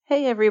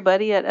Hey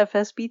everybody at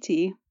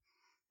FSBT.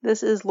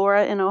 This is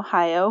Laura in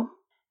Ohio,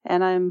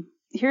 and I'm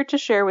here to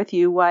share with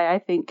you why I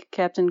think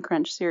Captain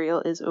Crunch cereal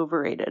is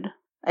overrated.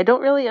 I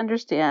don't really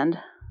understand.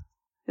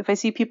 If I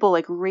see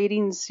people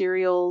rating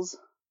cereals,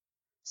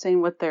 saying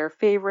what their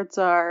favorites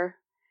are,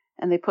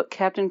 and they put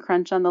Captain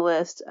Crunch on the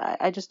list,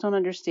 I just don't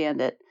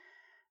understand it.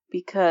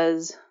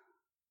 Because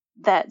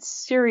that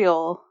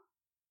cereal,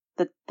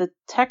 the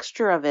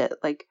texture of it,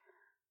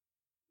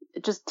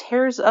 it just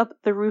tears up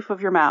the roof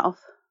of your mouth.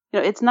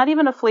 It's not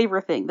even a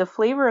flavor thing. The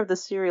flavor of the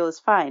cereal is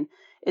fine.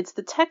 It's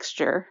the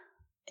texture.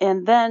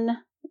 And then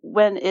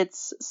when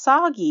it's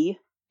soggy,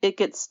 it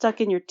gets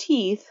stuck in your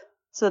teeth.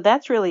 So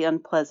that's really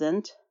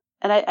unpleasant.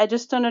 And I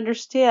just don't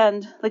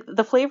understand.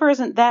 The flavor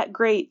isn't that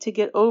great to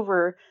get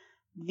over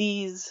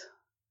these,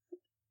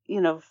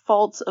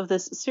 faults of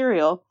this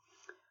cereal.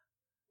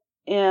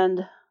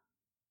 And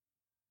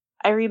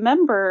I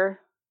remember,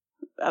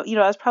 I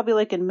was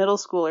probably in middle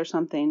school or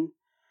something.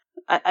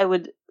 I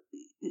would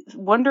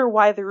wonder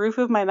why the roof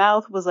of my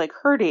mouth was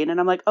hurting, and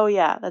I'm like, oh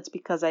yeah, that's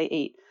because I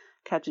ate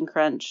Captain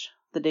Crunch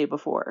the day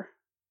before.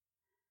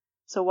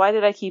 So why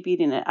did I keep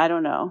eating it? I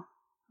don't know.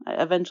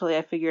 Eventually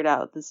I figured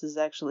out this is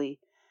actually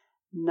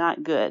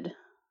not good.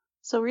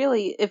 So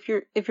really, if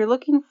you're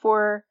looking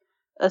for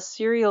a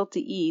cereal to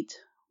eat,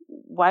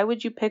 why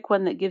would you pick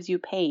one that gives you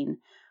pain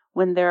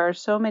when there are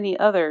so many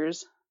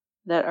others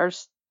that are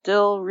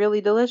still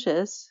really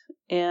delicious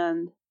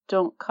and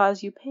don't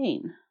cause you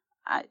pain?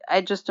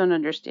 I just don't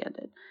understand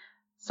it.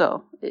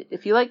 So,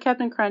 if you like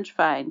Captain Crunch,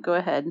 fine, go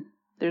ahead.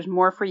 There's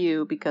more for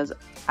you because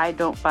I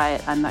don't buy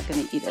it. I'm not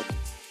going to eat it.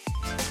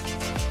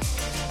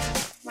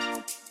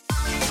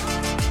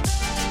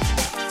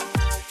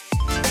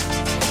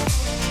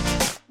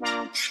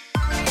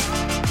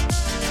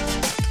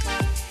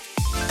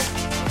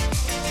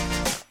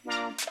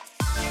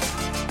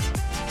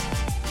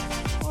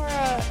 Laura,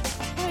 I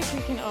feel like we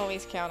can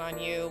always count on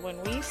you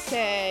when we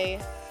say,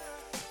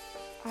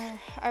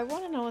 I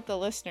want to know what the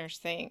listeners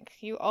think.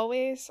 You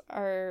always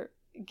are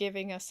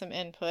giving us some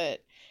input,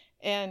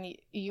 and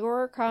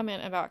your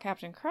comment about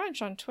Captain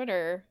Crunch on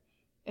Twitter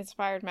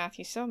inspired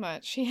Matthew so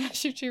much. He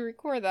asked you to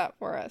record that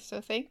for us,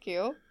 so thank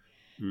you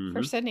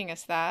for sending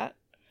us that.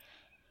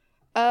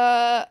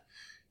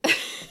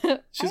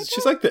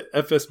 She's like the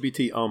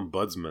FSBT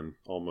ombudsman,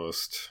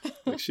 almost.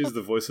 She's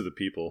the voice of the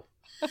people.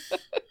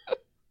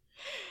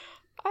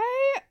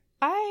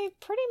 I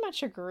pretty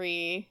much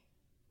agree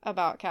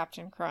about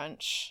Captain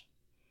Crunch.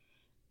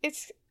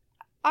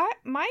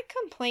 My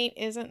complaint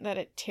isn't that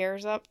it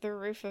tears up the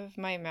roof of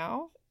my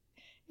mouth.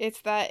 It's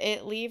that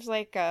it leaves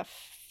a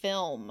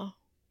film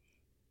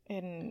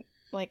in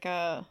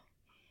a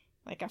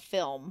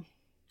film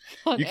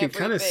on You can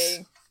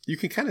everything. you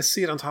can kind of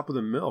see it on top of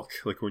the milk,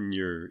 when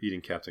you're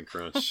eating Captain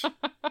Crunch.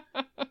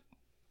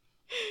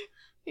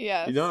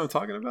 Yes. You know what I'm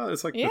talking about?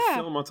 It's the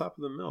film on top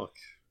of the milk.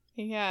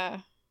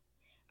 Yeah.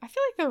 I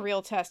feel like the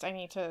real test, I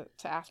need to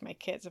ask my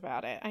kids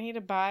about it. I need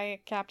to buy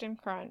Captain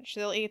Crunch.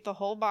 They'll eat the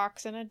whole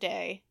box in a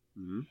day.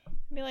 Mm-hmm.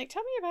 And be like,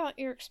 tell me about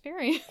your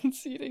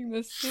experience eating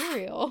this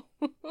cereal.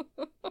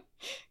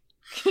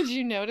 Did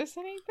you notice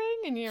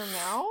anything in your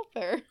mouth?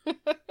 Or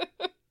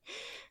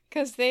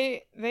because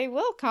they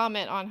will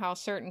comment on how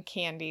certain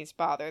candies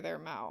bother their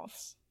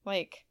mouths.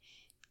 Like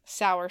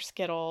sour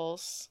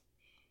Skittles.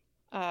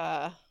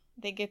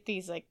 They get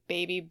these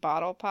baby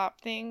bottle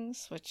pop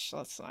things, which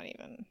let's not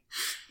even.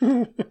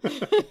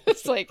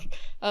 It's a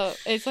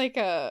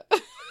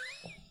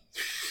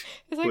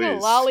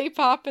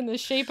lollipop in the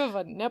shape of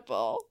a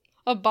nipple,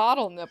 a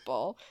bottle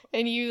nipple,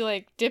 and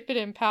you dip it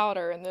in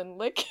powder and then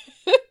lick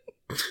it.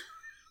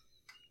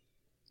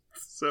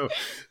 So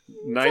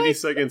 90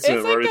 seconds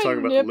in, we're already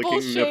talking about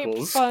licking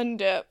nipples. Fun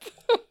dip.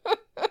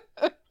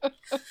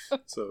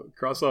 So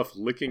cross off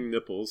licking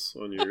nipples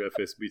on your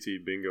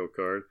FSBT bingo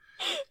card.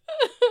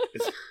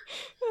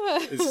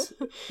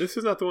 This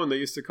is not the one they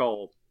used to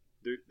call.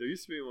 There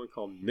used to be one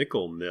called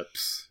nickel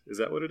nips. Is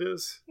that what it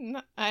is?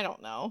 No, I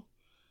don't know.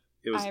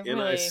 It was NIC-L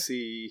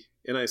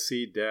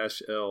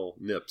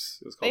nips.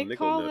 It was called nickel nips. They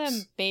call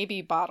them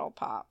baby bottle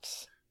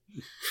pops.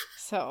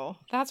 So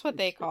that's what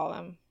they call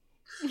them.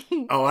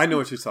 Oh, I know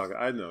what you're talking.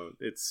 I know.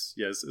 It's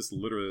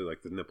literally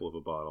like the nipple of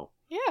a bottle.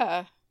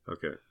 Yeah.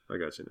 Okay, I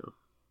got you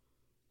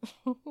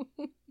now.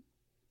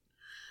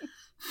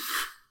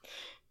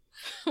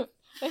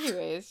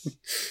 Anyways,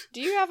 do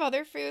you have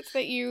other foods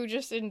that you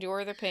just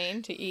endure the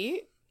pain to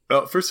eat?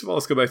 Well, first of all,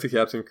 let's go back to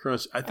Captain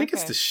Crunch. I think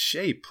it's the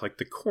shape.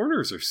 The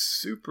corners are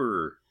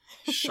super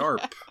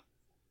sharp.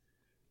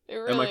 They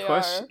really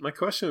are. My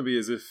question would be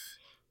is if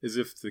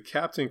the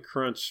Captain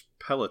Crunch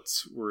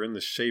pellets were in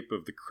the shape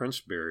of the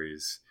Crunch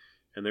Berries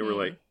and they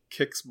were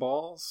Kix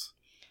balls.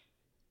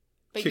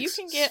 But Kix you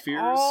can get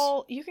spheres?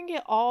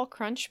 all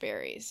Crunch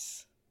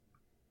Berries.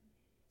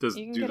 Do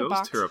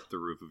those tear up the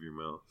roof of your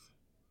mouth?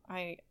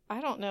 I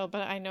don't know,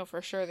 but I know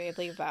for sure they'd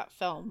leave that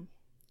film.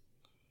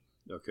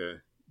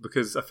 Okay.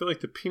 Because I feel like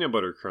the Peanut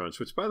Butter Crunch,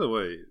 which, by the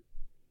way,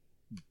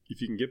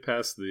 if you can get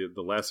past the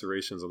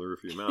lacerations on the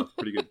roof of your mouth,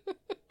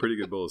 pretty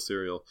good bowl of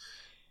cereal.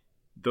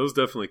 those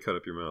definitely cut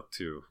up your mouth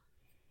too.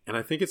 And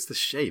I think it's the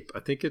shape. I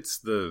think it's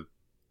the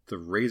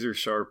razor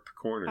sharp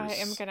corners. I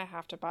am gonna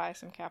have to buy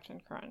some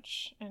Captain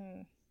Crunch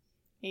and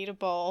eat a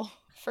bowl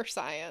for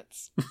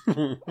science.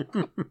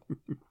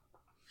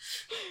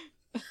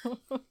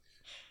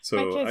 So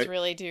my kids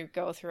really do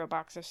go through a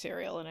box of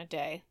cereal in a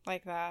day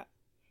like that.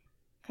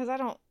 Because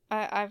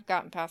I've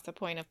gotten past the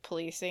point of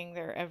policing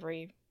their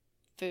every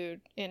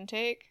food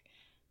intake.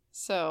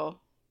 So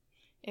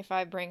if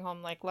I bring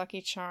home like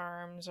Lucky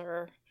Charms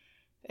or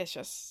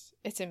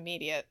it's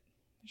immediate.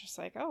 It's just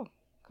like, oh,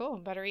 cool,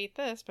 better eat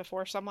this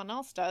before someone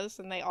else does.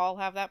 And they all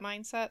have that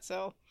mindset,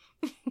 so.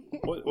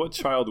 What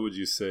child would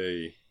you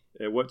say,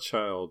 at what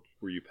child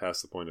were you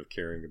past the point of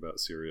caring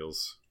about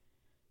cereals?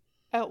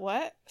 At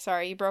what?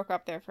 Sorry, you broke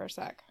up there for a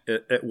sec.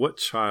 At what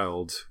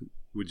child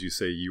would you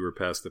say you were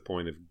past the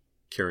point of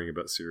caring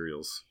about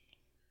cereals?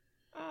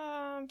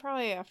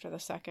 Probably after the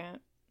second.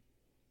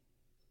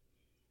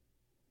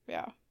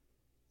 Yeah.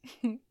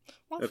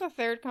 Once the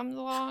third comes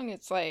along,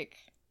 it's like,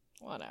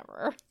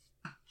 whatever.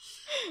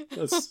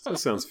 That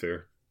sounds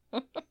fair.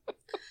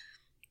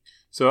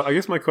 So I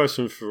guess my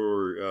question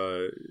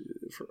for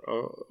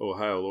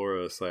Ohio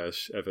Laura /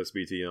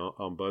 FSBT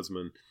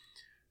Ombudsman,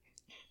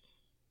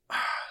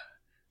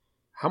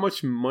 how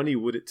much money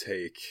would it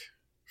take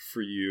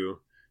for you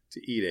to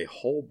eat a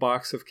whole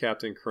box of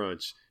Captain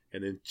Crunch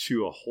and then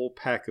chew a whole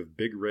pack of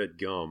Big Red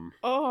gum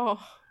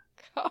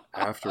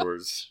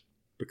afterwards?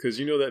 Because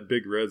you know that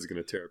Big Red's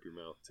going to tear up your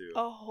mouth too.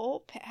 A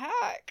whole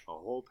pack? A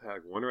whole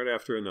pack, one right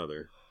after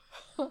another.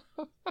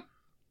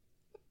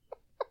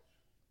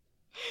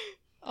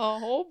 A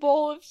whole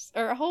bowl of,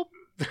 or a whole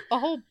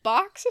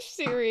box of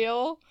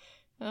cereal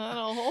and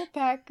a whole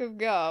pack of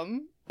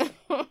gum.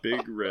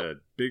 Big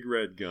Red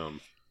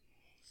gum.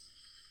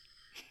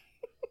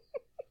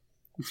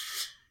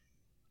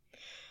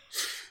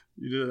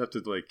 You don't have to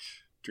like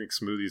drink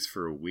smoothies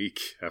for a week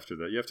after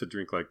that. You have to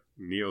drink like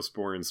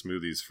Neosporin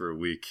smoothies for a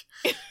week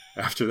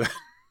after that.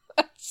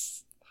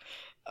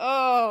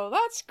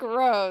 That's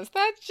gross.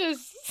 That's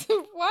just,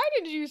 why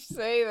did you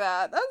say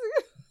that?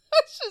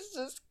 That's just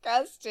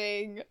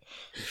disgusting.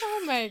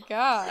 Oh my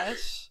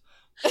gosh.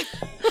 I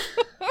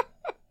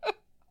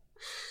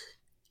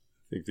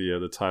think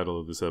the title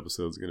of this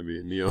episode is going to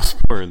be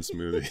Neosporin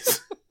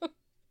smoothies.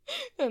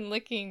 And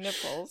licking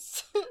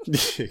nipples.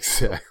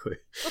 Exactly.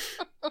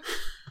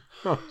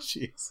 Oh,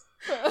 jeez.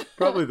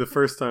 Probably the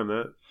first time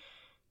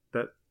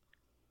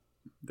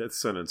that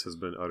sentence has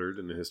been uttered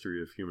in the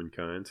history of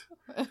humankind.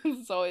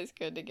 It's always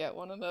good to get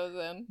one of those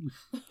in.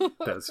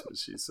 That's what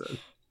she said.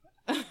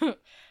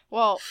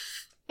 Well,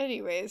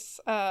 anyways,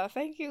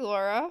 thank you,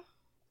 Laura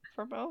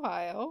from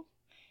Ohio.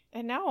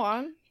 And now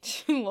on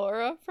to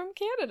Laura from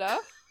Canada.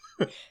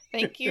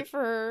 Thank you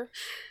for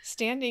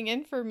standing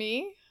in for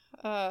me.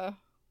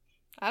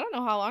 I don't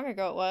know how long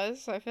ago it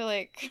was. I feel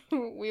like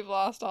we've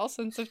lost all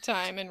sense of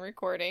time in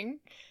recording.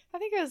 I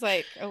think it was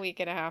like a week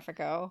and a half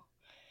ago.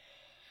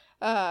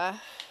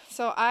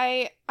 So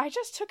I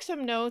just took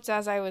some notes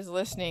as I was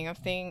listening of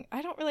things.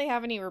 I don't really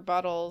have any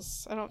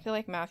rebuttals. I don't feel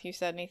like Matthew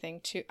said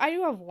anything too... I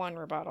do have one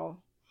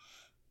rebuttal,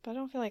 but I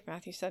don't feel like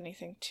Matthew said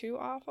anything too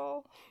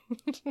awful.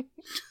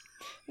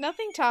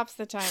 Nothing tops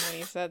the time when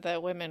he said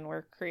that women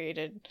were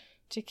created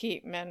to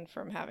keep men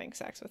from having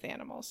sex with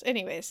animals.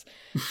 Anyways,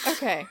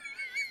 okay.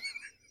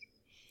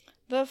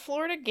 The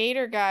Florida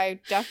Gator guy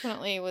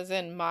definitely was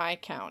in my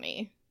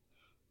county.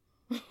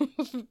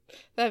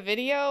 That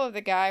video of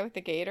the guy with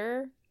the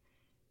gator,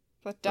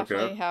 that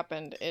definitely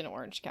happened in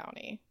Orange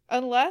County.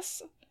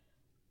 Unless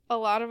a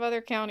lot of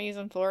other counties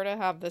in Florida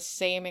have the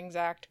same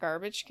exact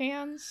garbage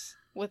cans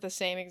with the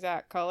same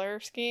exact color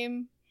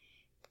scheme.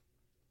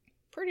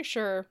 Pretty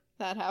sure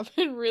that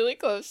happened really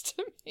close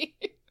to me.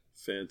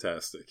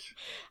 Fantastic.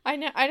 I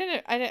know.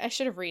 I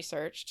should have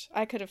researched.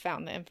 I could have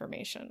found the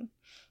information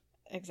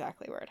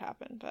exactly where it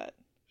happened, but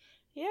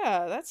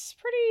yeah, that's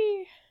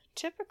pretty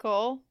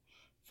typical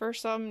for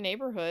some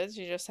neighborhoods.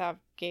 You just have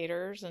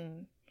gators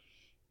and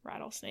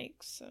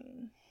rattlesnakes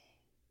and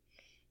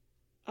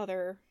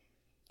other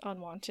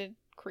unwanted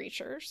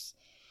creatures.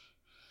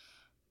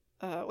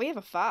 We have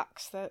a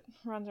fox that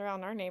runs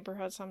around our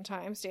neighborhood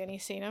sometimes.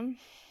 Danny's seen him.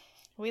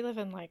 We live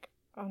in we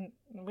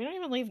don't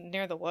even live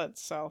near the woods,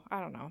 so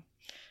I don't know.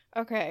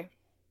 Okay.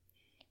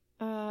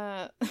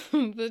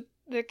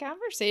 The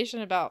conversation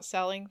about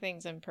selling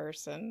things in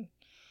person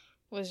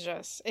was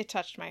just, it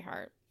touched my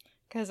heart.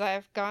 Because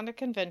I've gone to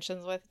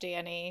conventions with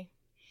Danny,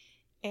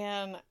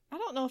 and I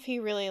don't know if he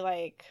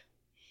really,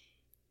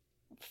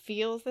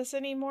 feels this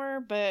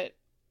anymore, but,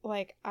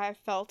 I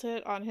felt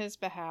it on his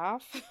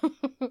behalf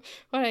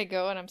when I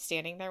go and I'm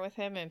standing there with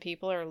him and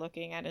people are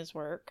looking at his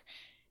work.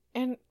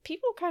 And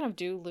people kind of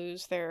do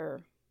lose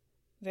their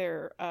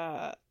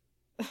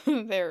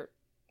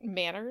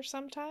manners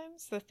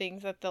sometimes, the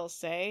things that they'll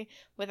say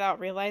without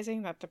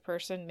realizing that the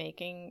person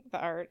making the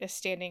art is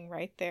standing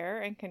right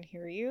there and can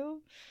hear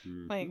you.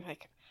 Mm-hmm.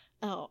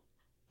 Oh,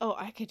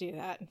 I could do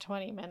that in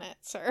 20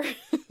 minutes or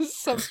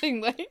something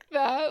like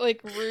that,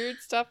 rude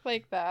stuff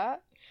like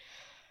that.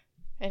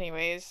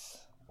 Anyways,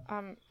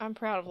 I'm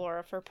proud of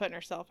Laura for putting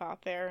herself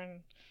out there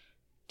and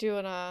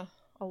doing a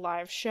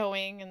live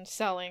showing and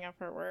selling of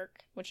her work,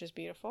 which is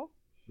beautiful.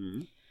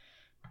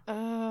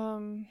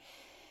 Mm-hmm.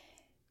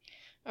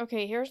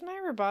 Okay, here's my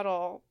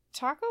rebuttal.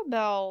 Taco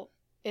Bell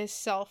is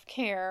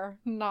self-care,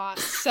 not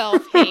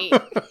self-hate.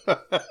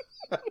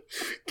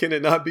 Can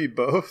it not be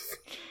both?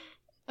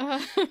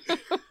 Let's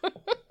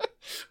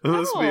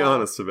be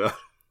honest about it.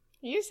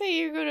 You say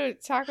you go to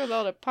Taco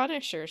Bell to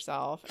punish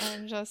yourself,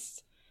 and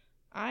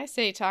I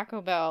say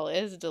Taco Bell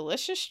is a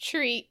delicious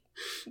treat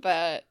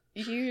that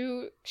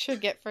you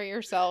should get for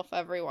yourself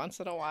every once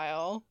in a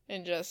while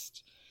and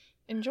just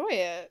enjoy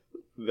it.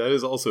 That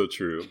is also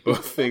true.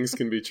 Both things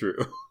can be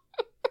true.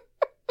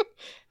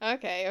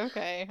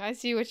 Okay. I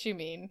see what you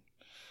mean.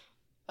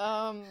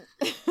 I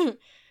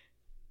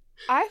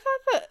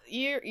thought that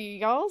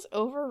y'all's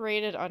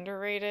overrated,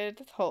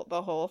 underrated,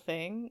 the whole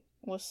thing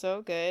was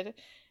so good.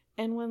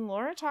 And when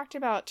Laura talked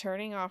about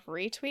turning off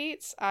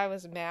retweets, I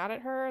was mad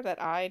at her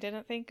that I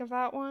didn't think of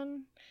that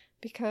one,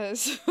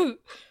 because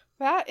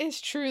that is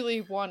truly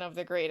one of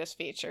the greatest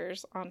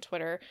features on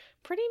Twitter.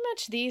 Pretty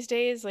much these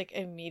days, like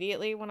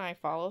immediately when I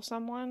follow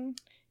someone,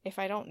 if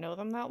I don't know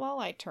them that well,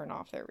 I turn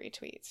off their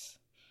retweets.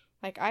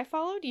 Like, I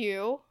followed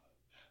you,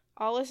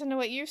 I'll listen to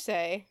what you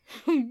say,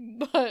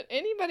 but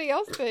anybody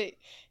else that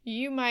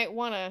you might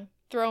want to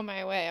throw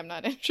my way, I'm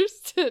not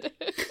interested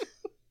in.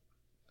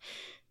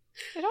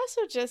 It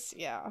also just,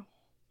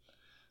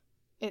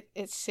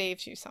 it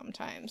saves you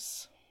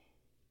sometimes.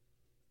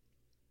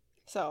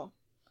 So,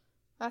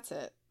 that's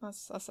it.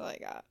 That's all I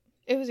got.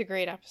 It was a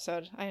great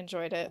episode. I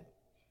enjoyed it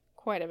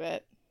quite a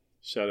bit.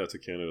 Shout out to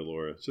Canada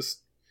Laura.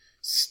 Just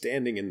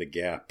standing in the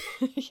gap.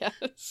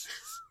 Yes.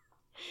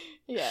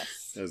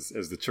 Yes.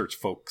 As the church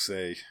folks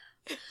say.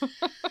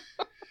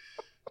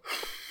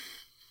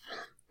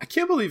 I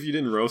can't believe you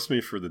didn't roast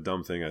me for the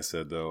dumb thing I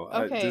said, though.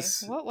 Okay,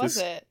 what was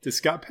it? This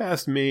got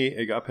past me.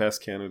 It got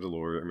past Canada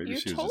Laura. Or maybe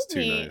she was just too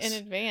nice. You told me in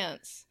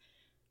advance.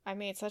 I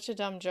made such a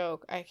dumb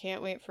joke. I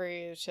can't wait for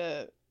you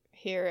to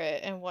hear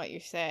it and what you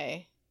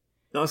say.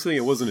 No, I was thinking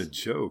it wasn't a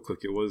joke.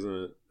 Like, it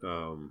wasn't...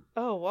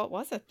 Oh, what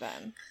was it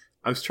then?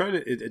 I was trying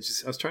to...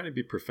 I was trying to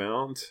be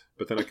profound,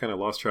 but then I kind of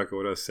lost track of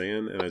what I was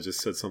saying, and I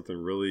just said something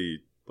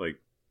really,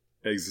 like,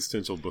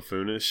 existential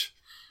buffoonish.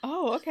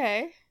 Oh,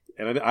 okay.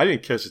 And I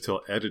didn't catch it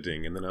till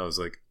editing, and then I was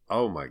like,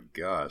 oh my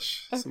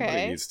gosh. Okay.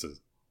 Somebody needs to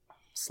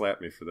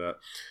slap me for that.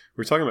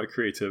 We're talking about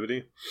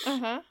creativity.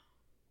 Uh-huh.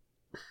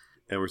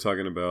 And we're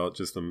talking about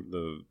just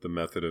the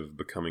method of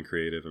becoming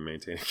creative and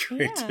maintaining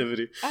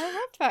creativity. Yeah, I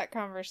loved that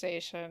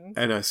conversation.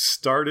 And I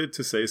started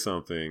to say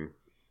something,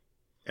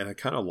 and I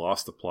kind of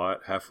lost the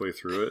plot halfway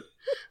through it.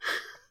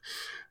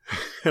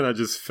 And I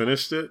just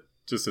finished it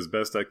just as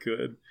best I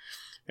could.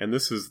 And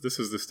this is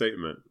the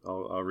statement.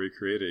 I'll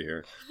recreate it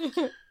here.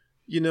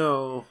 You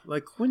know,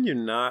 like when you're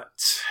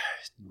not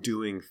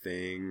doing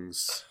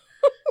things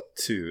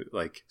to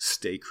like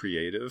stay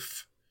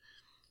creative,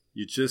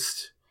 you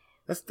just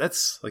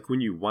that's like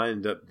when you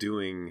wind up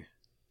doing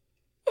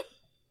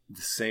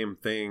the same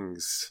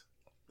things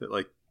that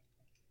like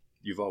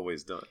you've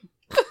always done.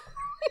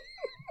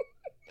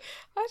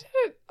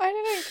 I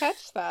didn't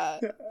catch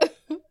that.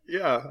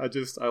 Yeah,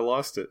 I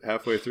lost it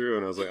halfway through,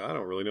 and I was like, I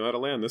don't really know how to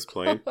land this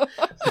plane.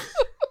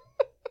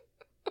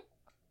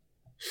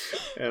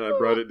 And I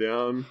brought it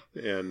down,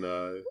 and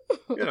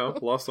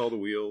lost all the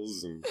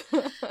wheels, and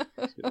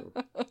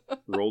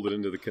rolled it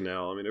into the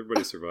canal. I mean,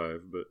 everybody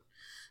survived, but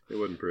it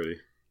wasn't pretty.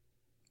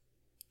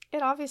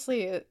 It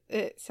obviously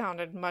it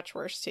sounded much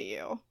worse to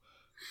you.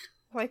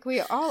 Like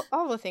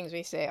all the things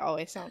we say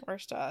always sound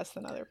worse to us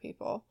than other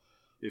people.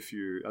 I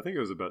think it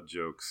was about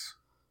jokes.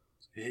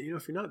 Hey,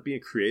 if you're not being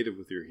creative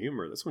with your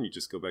humor, that's when you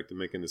just go back to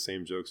making the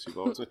same jokes you've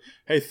always made.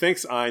 Hey,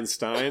 thanks,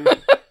 Einstein.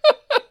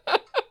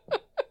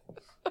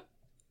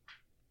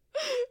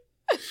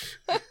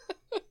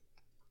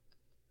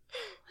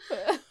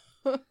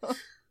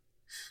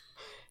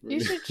 You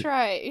should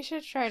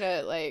try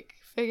to like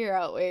figure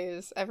out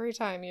ways every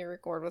time you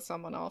record with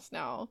someone else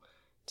now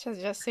to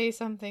just say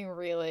something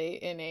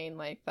really inane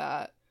like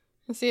that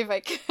and see if I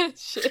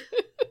catch it.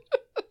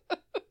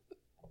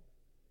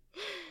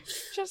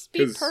 Just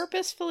be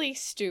purposefully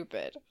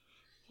stupid.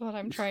 That's what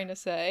I'm trying to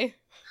say.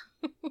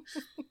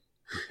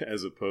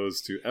 As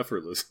opposed to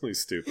effortlessly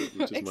stupid,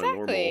 which is my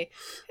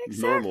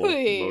normal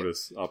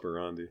modus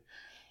operandi.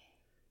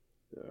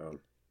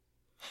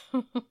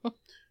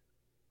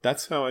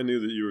 That's how I knew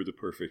that you were the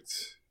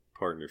perfect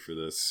partner for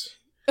this.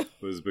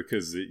 Was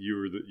because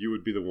you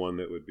would be the one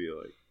that would be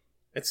like,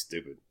 "That's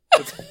stupid."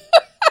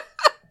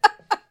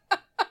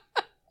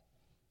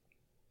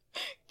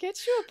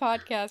 Get you a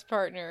podcast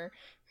partner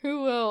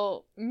who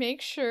will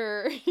make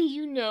sure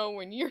you know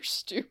when you're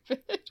stupid.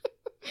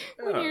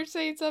 When you're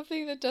saying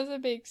something that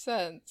doesn't make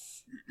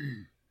sense.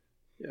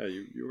 Yeah,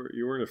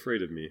 you weren't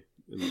afraid of me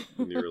in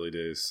the early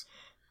days.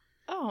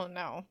 Oh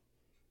no.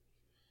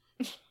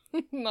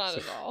 Not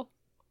at all.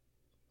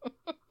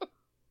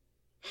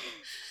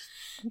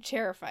 I'm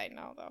terrified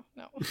now though.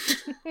 No.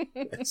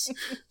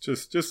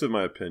 It's just in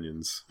my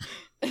opinions.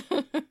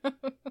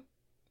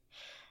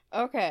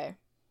 Okay.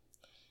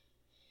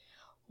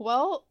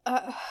 Well,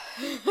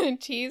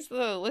 tease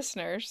the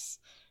listeners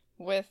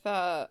with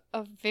a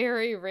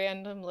very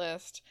random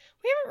list.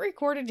 We haven't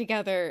recorded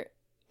together.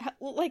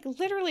 Like,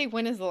 literally,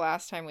 when is the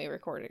last time we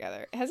recorded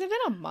together? Has it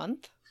been a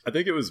month? I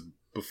think it was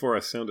before I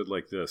sounded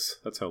like this.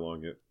 That's how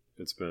long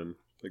it's been.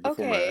 Like,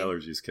 before my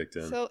allergies kicked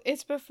in. So,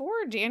 it's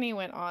before Danny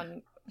went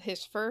on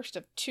his first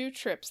of 2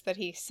 trips that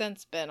he's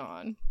since been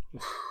on.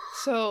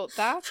 So,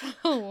 that's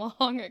how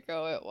long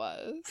ago it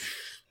was.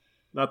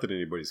 Not that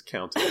anybody's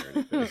counting or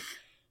anything.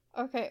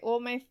 Okay, well,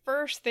 my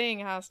first thing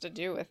has to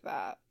do with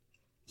that.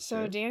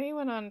 So, Danny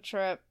went on a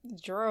trip,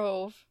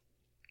 drove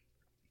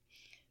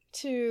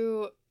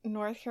to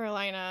North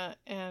Carolina,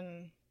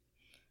 and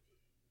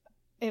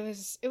it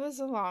was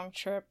a long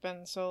trip.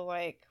 And so,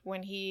 like,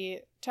 when he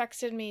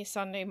texted me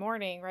Sunday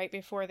morning right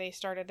before they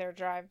started their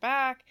drive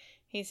back,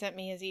 he sent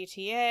me his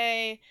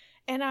ETA,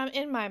 and I'm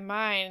in my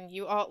mind,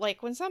 you all,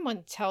 like, when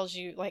someone tells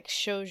you, like,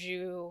 shows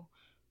you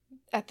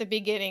at the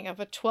beginning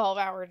of a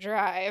 12-hour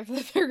drive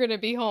that they're gonna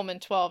be home in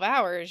 12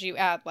 hours, you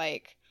add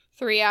like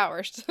 3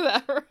 hours to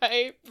that,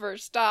 right? For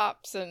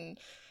stops and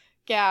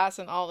gas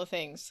and all the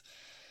things.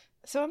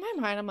 So in my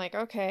mind, I'm like,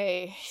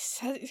 okay, he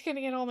says he's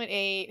gonna get home at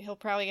 8. He'll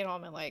probably get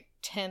home at like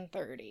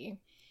 10:30.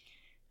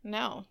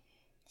 No.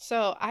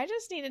 So I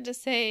just needed to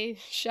say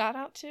shout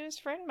out to his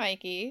friend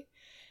Mikey,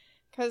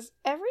 because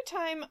every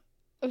time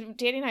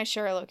Danny and I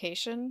share a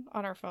location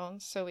on our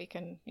phones so we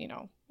can, you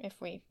know, if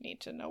we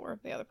need to know where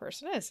the other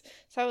person is.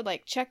 So I would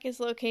like check his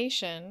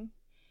location.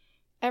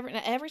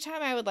 Every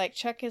time I would like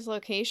check his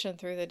location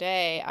through the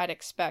day, I'd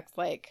expect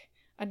like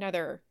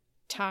another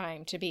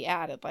time to be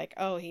added. Like,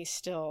 he's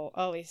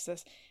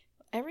this.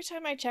 Every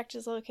time I checked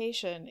his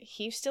location,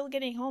 he's still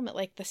getting home at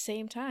like the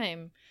same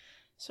time.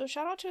 So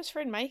shout out to his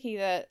friend Mikey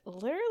that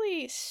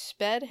literally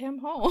sped him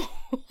home.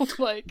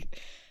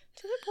 Like,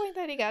 to the point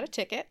that he got a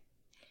ticket.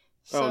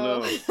 So... Oh,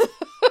 no.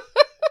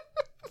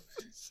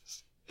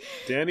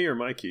 Danny or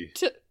Mikey?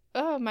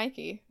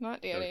 Mikey,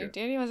 not Danny. Okay.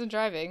 Danny wasn't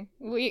driving.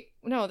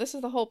 No, this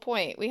is the whole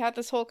point. We had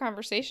this whole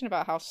conversation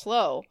about how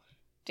slow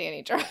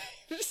Danny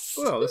drives.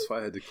 Well, that's why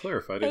I had to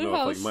clarify. I didn't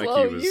know if like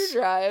slow Mikey was. You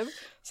drive.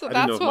 So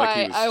that's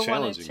why I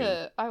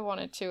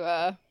wanted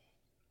to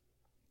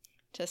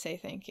say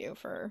thank you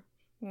for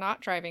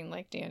not driving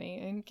like Danny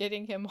and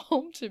getting him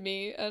home to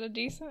me at a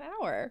decent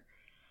hour.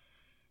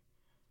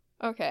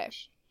 Okay.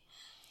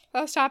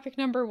 That was topic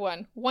number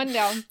 1. 1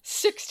 down,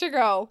 6 to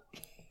go.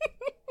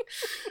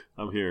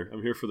 I'm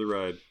here for the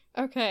ride.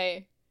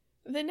 Okay.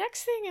 The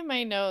next thing in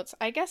my notes,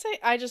 I guess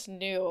I just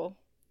knew,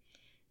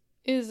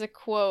 is a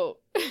quote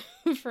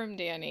from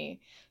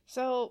Danny.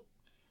 So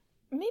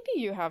maybe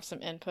you have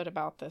some input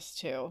about this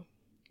too.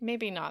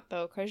 Maybe not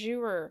though, because you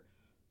were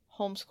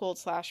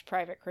homeschooled /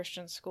 private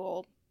Christian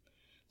school.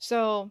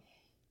 So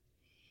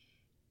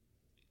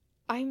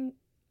I'm,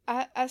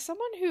 as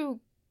someone who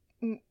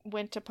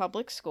went to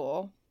public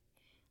school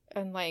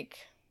and like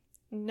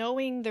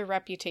knowing the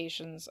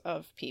reputations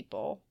of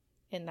people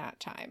in that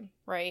time,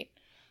 right?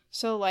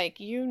 So like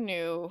you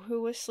knew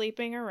who was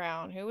sleeping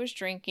around, who was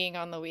drinking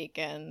on the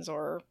weekends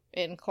or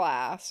in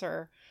class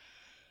or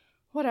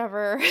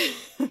whatever.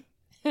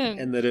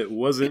 And that it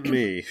wasn't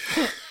me.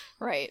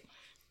 Right.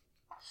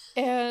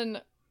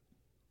 And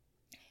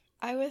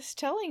I was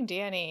telling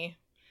Danny,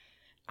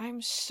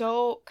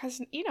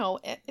 because, you know,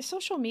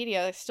 social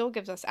media still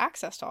gives us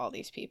access to all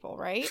these people,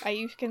 right?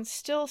 You can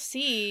still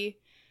see,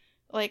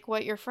 like,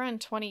 what your friend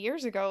 20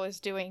 years ago is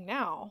doing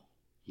now.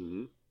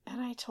 Mm-hmm.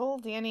 And I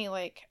told Danny,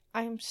 like,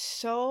 I'm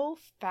so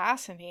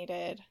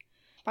fascinated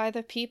by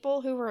the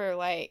people who were,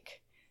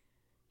 like,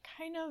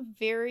 kind of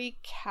very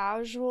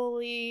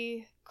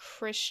casually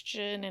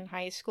Christian in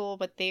high school,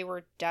 but they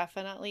were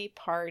definitely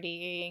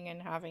partying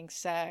and having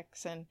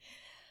sex, and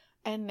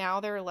now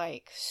they're,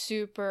 like,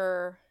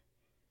 super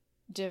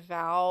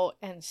devout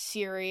and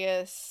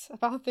serious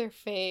about their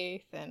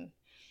faith. And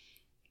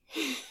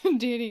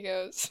Danny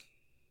goes,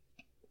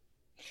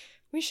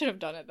 we should have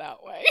done it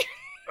that way.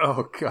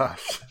 Oh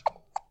gosh.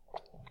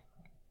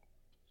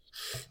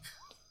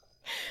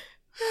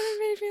 And it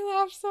made me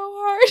laugh so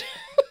hard.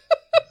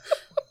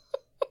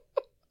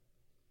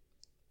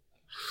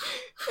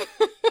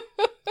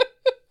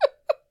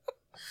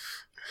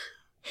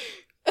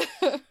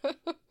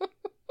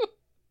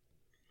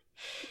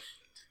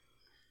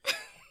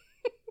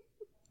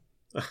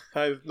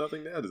 I have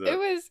nothing to add to that.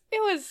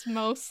 It was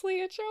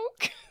mostly a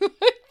joke.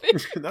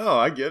 No,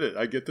 I get it.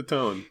 I get the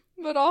tone.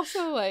 But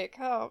also, like,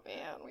 oh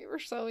man, we were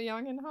so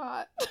young and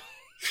hot.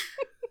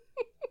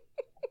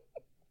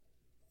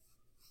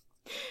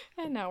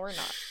 And now we're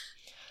not.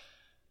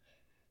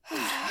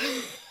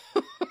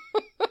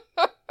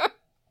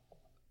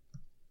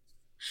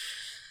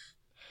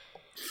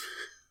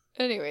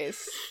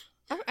 Anyways,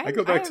 I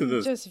go back to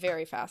I'm just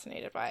very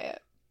fascinated by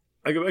it.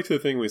 I go back to the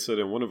thing we said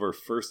in one of our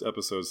first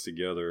episodes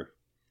together.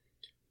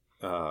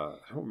 I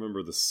don't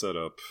remember the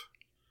setup,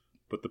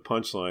 but the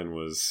punchline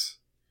was,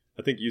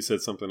 I think you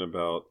said something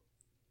about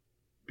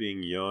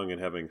being young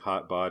and having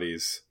hot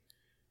bodies.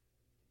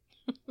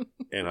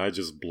 And I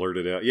just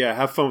blurted out, yeah,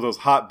 have fun with those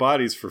hot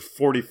bodies for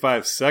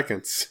 45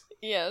 seconds.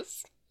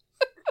 Yes.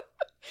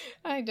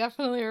 I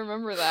definitely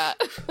remember that.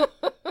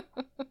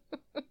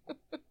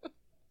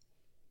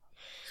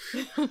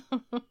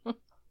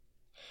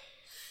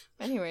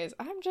 Anyways,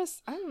 I'm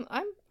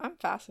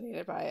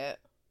fascinated by it.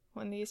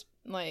 When these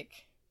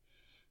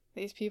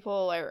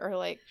people are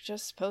like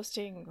just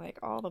posting like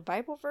all the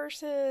Bible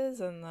verses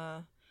and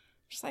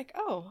just like,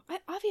 oh,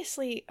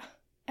 obviously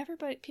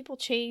people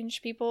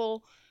change,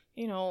 people,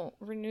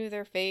 renew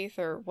their faith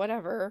or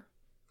whatever.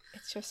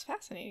 It's just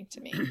fascinating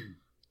to me.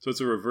 So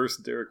it's a reverse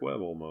Derek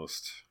Webb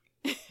almost.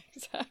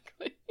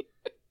 Exactly.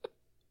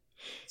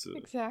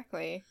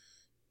 Exactly.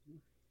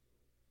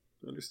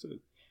 Understood.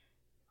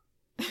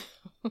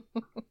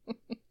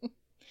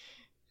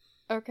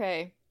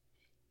 Okay.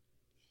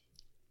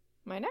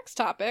 My next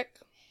topic.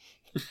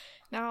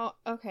 Now,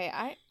 okay,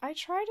 I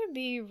try to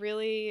be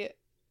really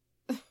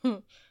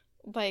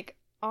like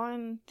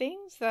on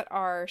things that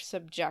are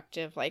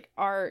subjective, like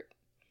art.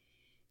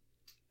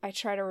 I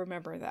try to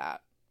remember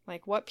that.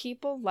 Like what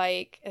people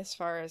like as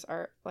far as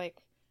art, like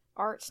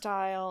art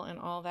style and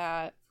all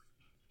that,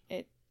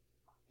 it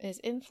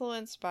is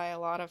influenced by a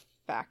lot of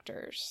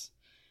factors.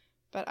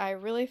 But I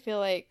really feel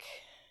like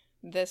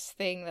this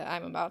thing that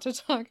I'm about to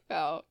talk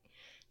about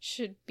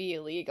should be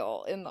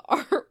illegal in the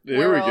art world.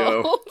 Here we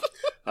go.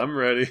 I'm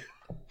ready.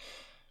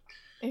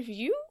 If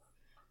you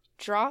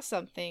draw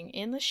something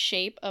in the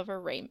shape of a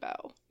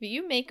rainbow, if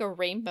you make a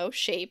rainbow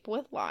shape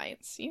with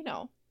lines, you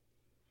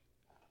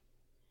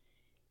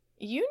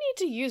need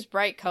to use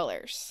bright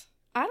colors.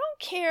 I don't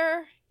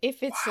care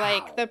if it's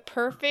like the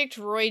perfect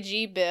Roy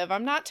G. Biv.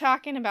 I'm not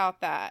talking about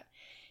that.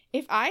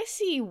 If I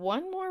see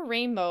one more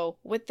rainbow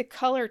with the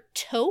color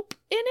taupe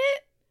in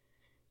it,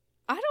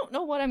 I don't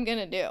know what I'm going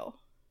to do.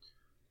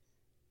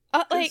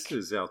 This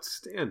is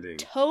outstanding.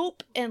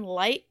 Taupe and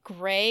light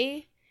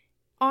gray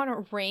on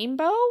a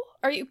rainbow?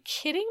 Are you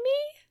kidding me?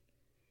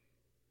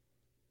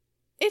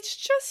 It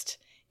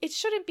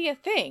shouldn't be a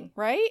thing,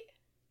 right?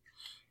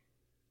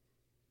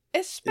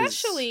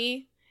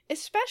 Especially,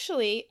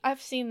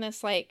 I've seen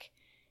this, like,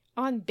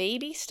 on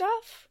baby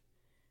stuff.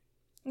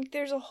 Like,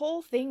 there's a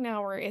whole thing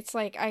now where it's,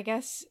 like, I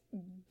guess,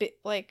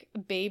 like,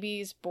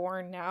 babies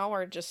born now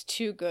are just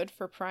too good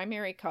for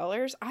primary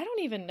colors. I don't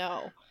even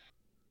know.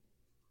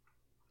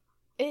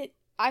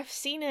 I've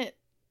seen it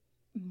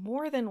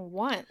more than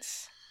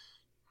once.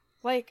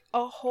 Like,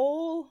 a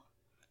whole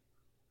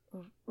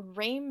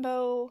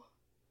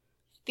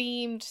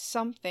rainbow-themed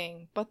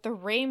something, but the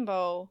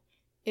rainbow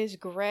is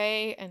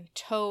gray and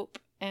taupe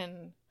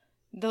and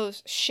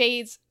those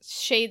shades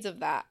of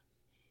that.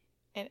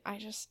 And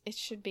it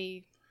should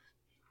be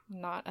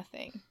not a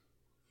thing.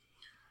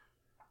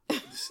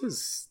 This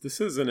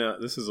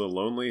is a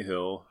lonely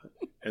hill,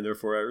 and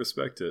therefore I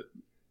respect it.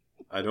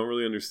 I don't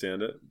really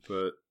understand it,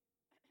 but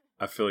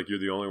I feel like you're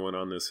the only one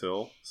on this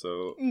hill.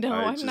 So no,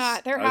 I'm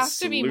not. There has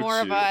to be more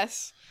of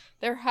us.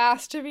 There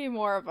has to be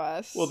more of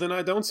us. Well, then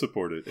I don't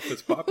support it. If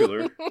it's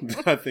popular,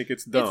 I think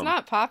it's dumb. It's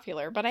not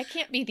popular, but I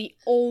can't be the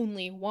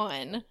only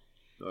one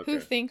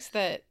who thinks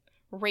that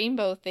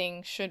rainbow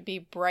things should be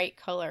bright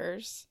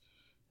colors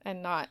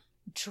and not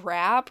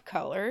drab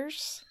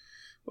colors.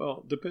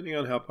 Well, depending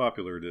on how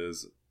popular it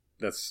is,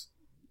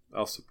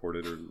 I'll support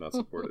it or not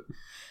support it.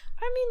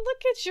 I mean,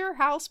 look at your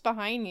house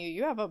behind you.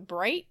 You have a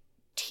bright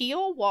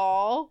teal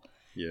wall.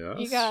 Yes.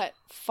 You got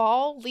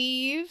fall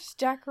leaves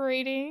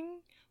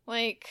decorating.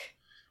 Like,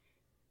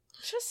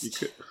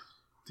 just...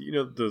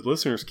 the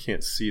listeners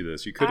can't see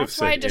this. You could have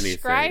said anything. That's why I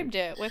described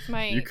it with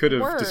my You could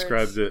have words.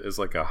 described it as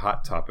like a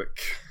hot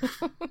topic.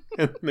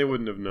 And they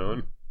wouldn't have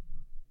known.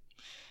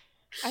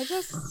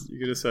 You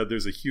could have said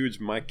there's a huge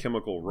My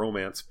Chemical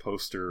Romance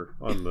poster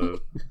on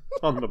the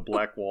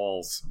black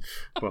walls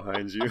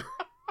behind you.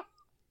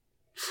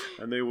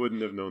 And they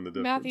wouldn't have known the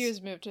difference. Matthew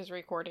has moved his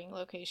recording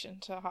location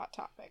to Hot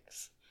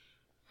Topics.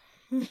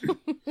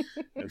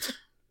 There's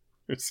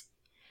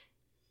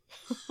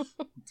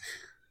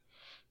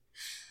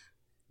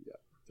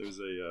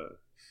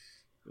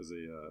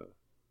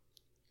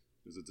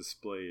a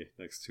display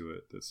next to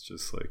it that's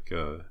just like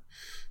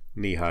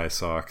knee-high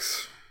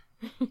socks.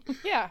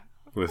 Yeah,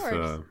 with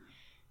or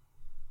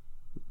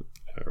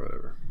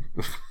whatever.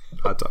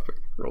 Hot Topic.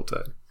 Roll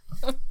Tide.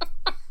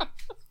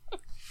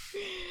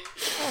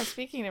 Oh,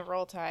 speaking of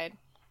Roll Tide,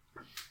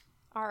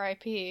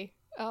 R.I.P.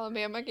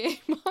 Alabama game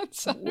on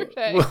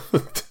Saturday.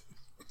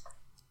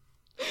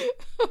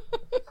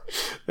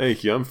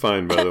 Thank you. I'm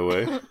fine, by the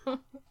way.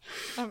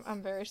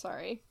 I'm very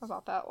sorry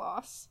about that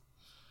loss.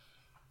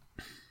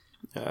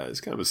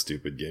 It's kind of a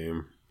stupid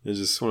game. It's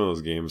just one of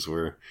those games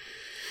where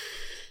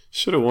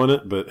should have won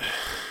it, but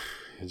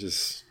you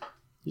just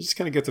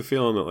kind of get the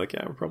feeling that like,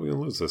 yeah, we're probably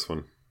gonna lose this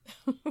one.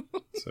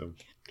 So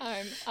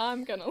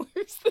I'm gonna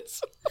lose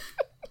this one.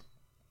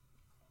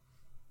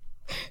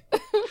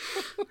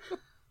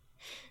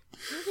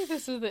 Maybe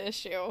this is the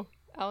issue.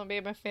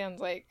 Alabama fans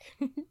like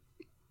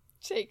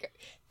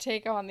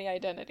take on the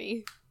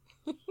identity.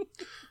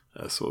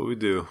 That's what we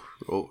do.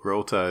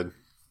 Roll Tide.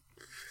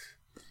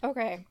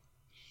 Okay.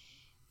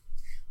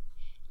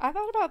 I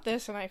thought about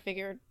this and I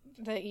figured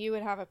that you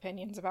would have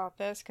opinions about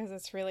this because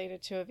it's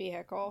related to a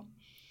vehicle.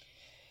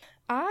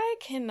 I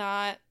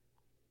cannot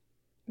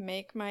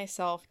make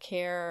myself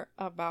care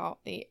about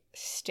the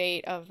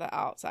state of the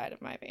outside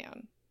of my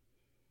van.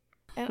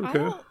 And I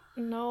don't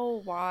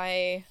know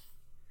why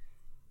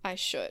I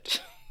should.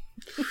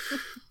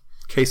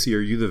 Casey,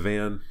 are you the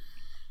van?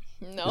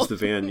 No. Is the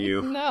van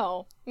you?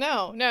 No.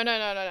 This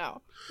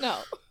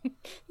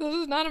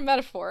is not a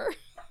metaphor.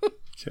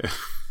 Okay.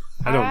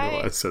 I don't know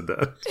why I said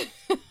that.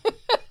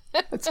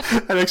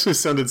 That actually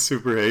sounded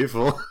super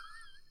hateful.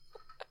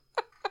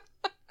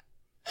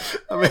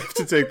 I may have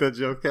to take that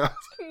joke out.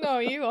 No,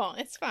 you won't.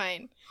 It's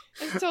fine.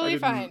 It's totally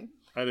fine.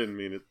 I didn't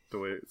mean it the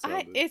way it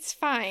sounded. It's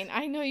fine.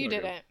 I know you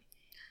didn't.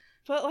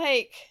 But,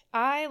 like,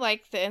 I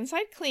like the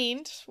inside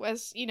cleaned,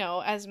 as, you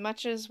know, as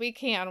much as we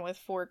can with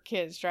 4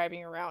 kids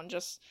driving around,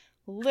 just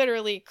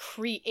literally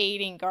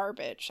creating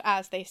garbage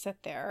as they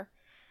sit there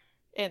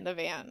in the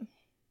van.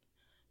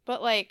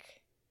 But,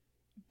 like,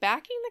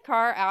 backing the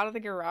car out of the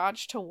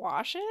garage to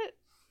wash it,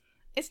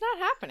 it's not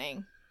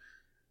happening.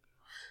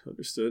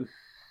 Understood.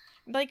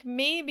 Like,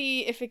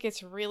 maybe if it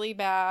gets really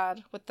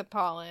bad with the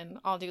pollen,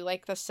 I'll do,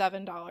 like, the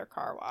 $7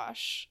 car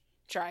wash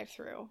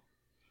drive-through.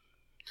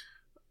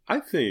 I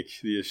think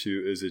the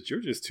issue is that you're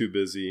just too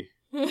busy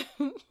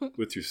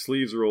with your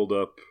sleeves rolled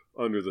up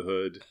under the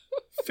hood,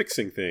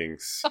 fixing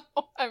things.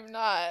 No, I'm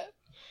not.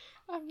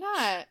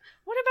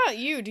 What about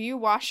you? Do you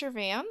wash your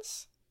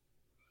vans?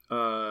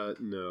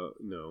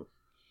 No.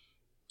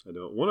 I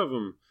don't. One of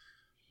them,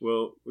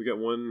 well, we got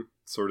one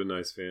sort of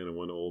nice van and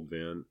one old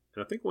van.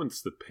 And I think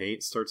once the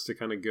paint starts to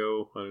kind of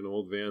go on an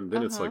old van,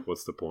 then it's like,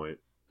 what's the point?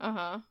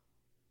 Yeah.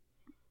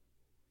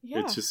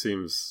 It just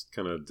seems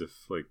kind of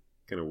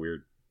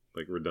weird,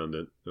 like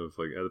redundant. Of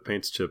like, the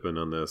paint's chipping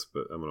on this,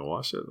 but I'm gonna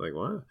wash it. Like,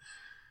 what?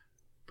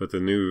 But the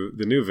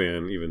new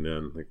van, even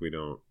then, like, we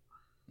don't.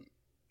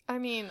 I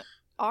mean,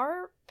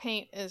 our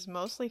paint is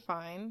mostly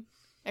fine,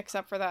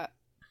 except for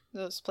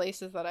those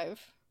places that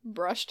I've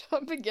brushed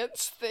up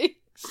against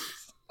things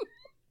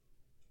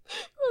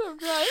when I'm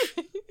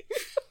driving.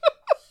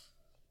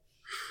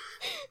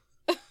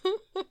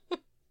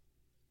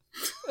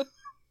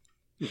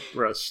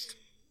 Brushed.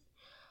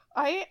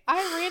 I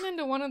ran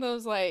into one of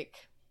those,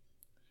 like,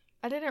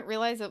 I didn't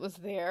realize it was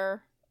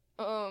there.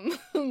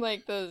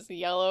 Like those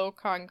yellow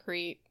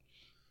concrete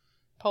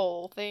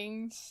pole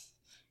things.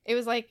 It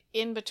was like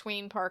in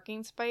between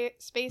parking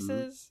spaces.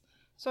 Mm-hmm.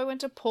 So I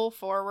went to pull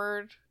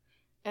forward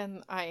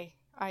and I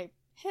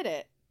hit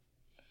it.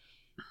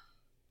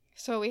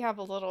 So we have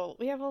a little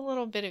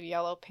bit of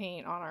yellow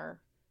paint on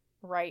our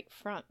right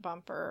front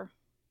bumper.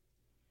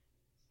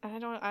 And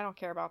I don't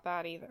care about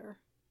that either.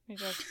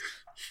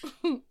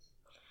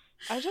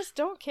 I just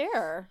don't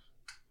care.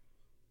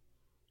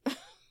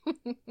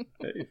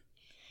 Hey.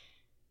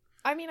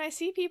 I mean, I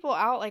see people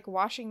out, like,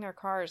 washing their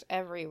cars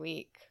every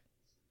week.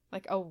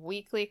 Like, a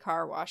weekly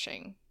car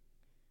washing.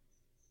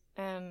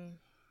 And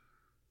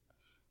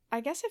I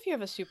guess if you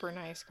have a super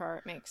nice car,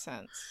 it makes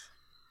sense.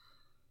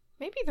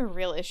 Maybe the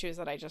real issue is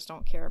that I just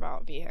don't care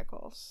about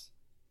vehicles.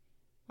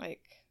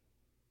 Like,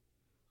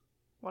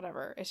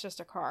 whatever. It's just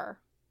a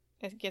car.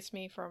 It gets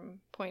me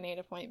from point A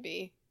to point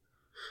B.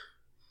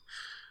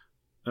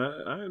 I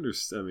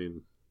understand. I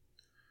mean,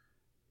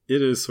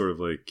 it is sort of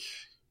like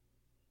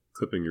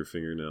clipping your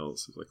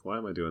fingernails. It's like, why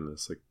am I doing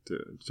this? Like,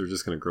 they're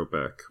just going to grow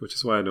back, which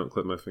is why I don't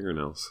clip my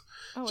fingernails.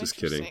 Oh, just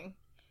kidding.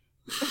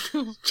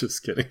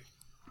 Just kidding.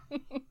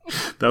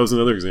 That was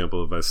another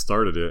example of I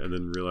started it and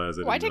then realized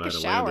I didn't know how to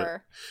land it. Why take a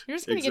shower? You're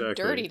just going to get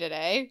dirty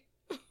today.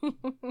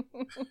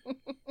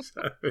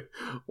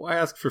 Why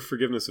ask for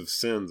forgiveness of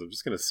sins? I'm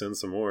just going to sin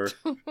some more.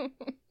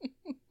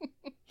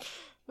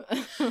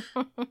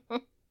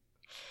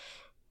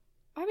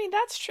 I mean,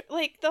 that's true.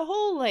 Like, the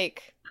whole,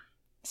 like,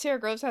 Sarah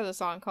Groves has a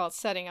song called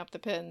Setting Up the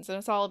Pins, and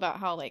it's all about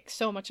how, like,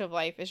 so much of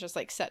life is just,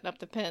 like, setting up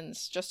the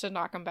pins just to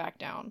knock them back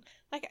down.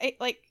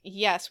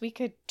 Yes, we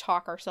could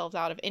talk ourselves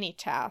out of any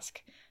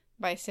task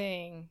by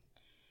saying,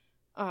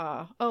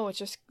 we're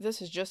just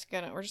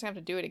gonna have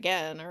to do it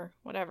again, or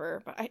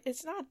whatever. But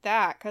it's not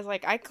that, because,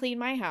 like, I clean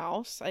my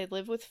house. I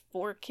live with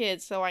 4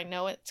 kids, so I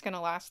know it's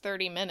gonna last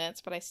 30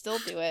 minutes, but I still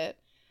do it.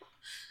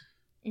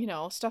 You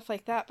know, stuff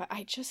like that. But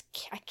I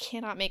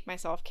cannot make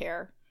myself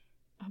care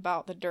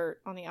about the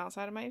dirt on the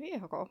outside of my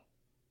vehicle.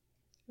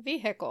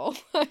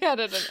 I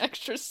added an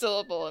extra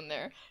syllable in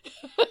there.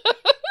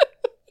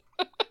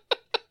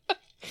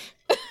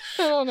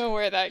 I don't know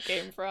where that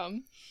came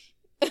from.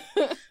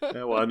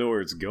 Yeah, well, I know where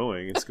it's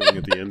going. It's going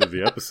at the end of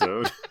the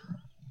episode.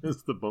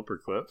 It's the bumper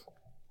clip.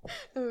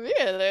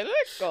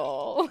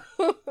 Vehicle.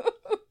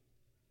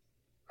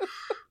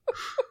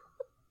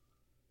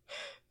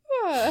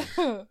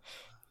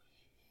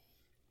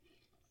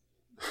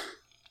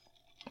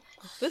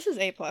 This is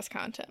A+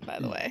 content, by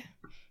the way.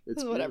 This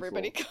is what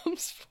everybody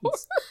comes for.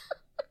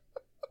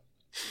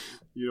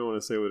 You don't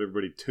want to say what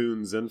everybody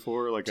tunes in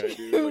for, like I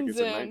do, like it's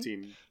a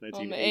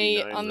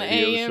 1989 on the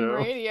radio AM show.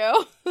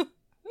 radio.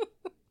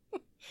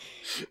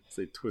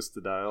 They twist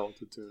the dial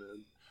to tune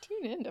in.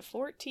 Tune in to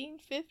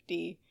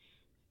 1450.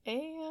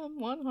 AM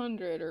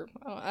 100 or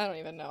I don't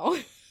even know.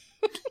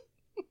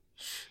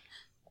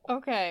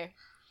 Okay.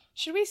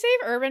 Should we save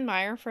Urban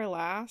Meyer for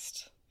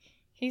last?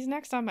 He's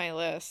next on my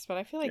list, but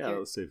I feel like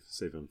let's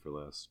save him for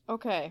last.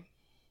 Okay.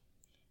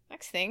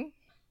 Next thing.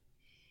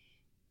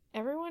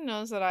 Everyone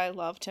knows that I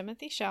love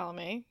Timothée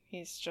Chalamet.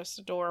 He's just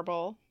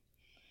adorable.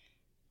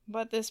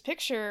 But this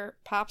picture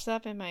pops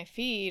up in my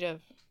feed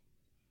of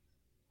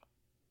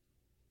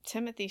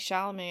Timothée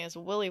Chalamet as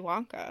Willy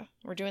Wonka.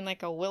 We're doing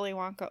like a Willy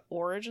Wonka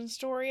origin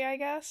story, I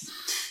guess.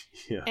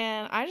 Yeah.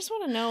 And I just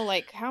want to know,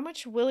 like, how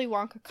much Willy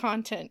Wonka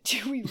content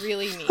do we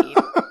really need?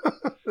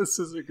 This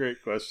is a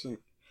great question.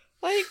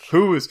 Like,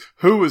 who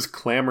is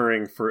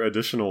clamoring for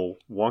additional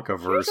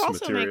Wonkaverse here's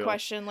also material? my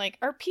question: like,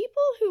 are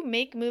people who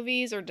make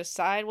movies or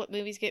decide what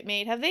movies get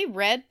made, have they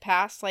read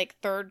past like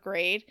 3rd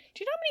grade?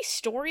 Do you know how many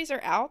stories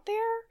are out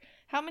there?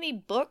 How many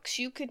books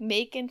you could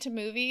make into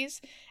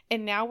movies?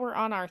 And now we're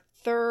on our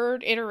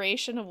 3rd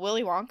iteration of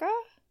Willy Wonka.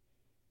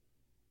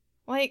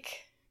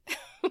 Like,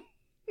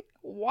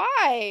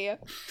 why?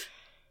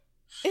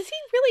 Is he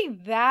really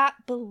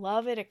that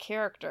beloved a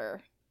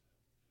character?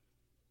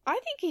 I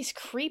think he's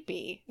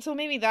creepy. So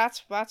maybe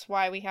that's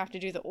why we have to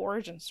do the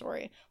origin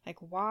story. Like,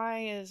 why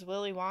is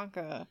Willy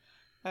Wonka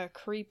a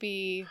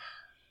creepy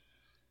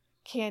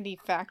candy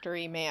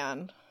factory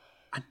man?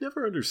 I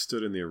never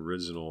understood in the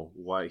original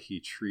why he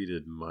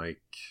treated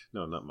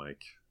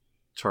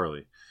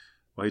Charlie.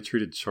 Why he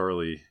treated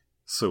Charlie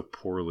so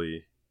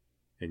poorly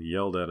and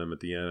yelled at him at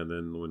the end. And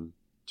then when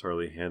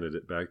Charlie handed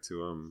it back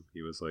to him,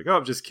 he was like, "Oh,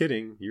 I'm just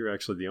kidding. You're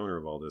actually the owner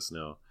of all this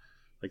now."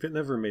 Like, that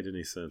never made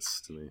any sense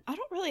to me. I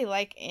don't really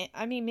like it.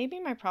 I mean, maybe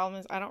my problem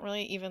is I don't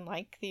really even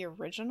like the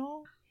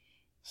original.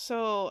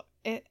 So,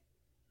 I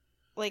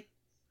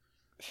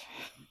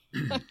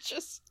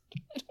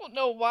don't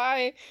know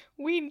why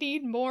we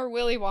need more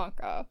Willy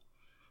Wonka.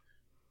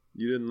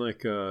 You didn't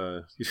like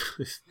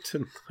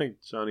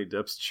Johnny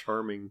Depp's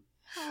charming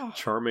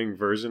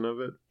version of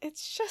it?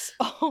 It's just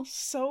all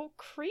so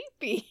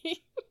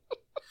creepy.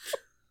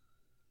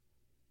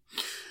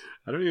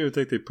 I don't even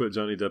think they put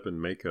Johnny Depp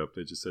in makeup.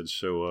 They just said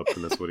show up,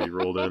 and that's what he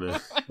rolled in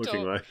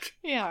looking like.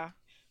 Yeah.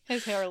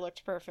 His hair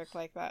looked perfect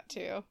like that,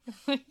 too.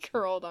 Like,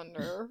 curled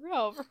under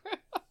over.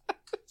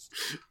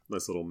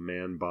 Nice little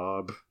man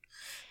bob.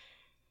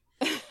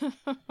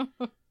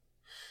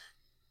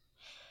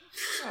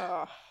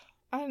 Yeah.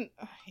 I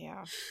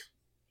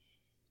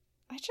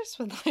just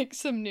would like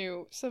some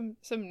new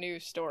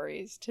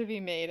stories to be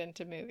made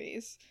into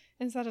movies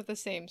instead of the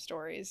same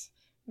stories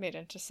made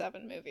into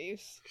 7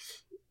 movies.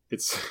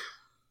 It's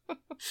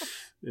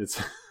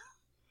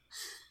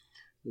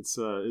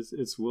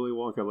Willy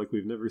Wonka like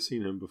we've never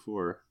seen him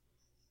before.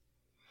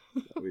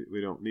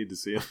 We don't need to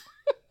see him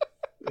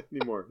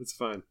anymore. It's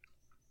fine.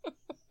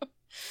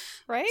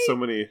 Right? So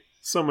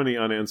many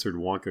unanswered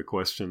Wonka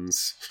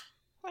questions.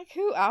 Like,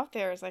 who out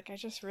there is like, I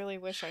just really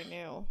wish I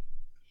knew.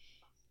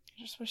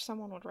 I just wish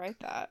someone would write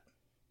that.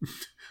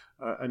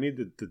 I need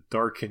the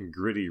dark and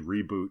gritty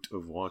reboot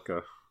of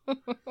Wonka,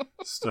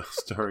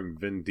 starring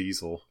Vin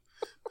Diesel.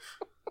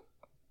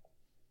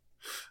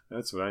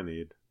 That's what I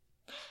need.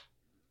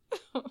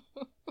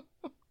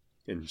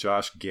 And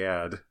Josh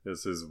Gad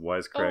as his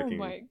wisecracking. Oh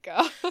my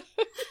god.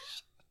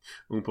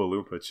 Oompa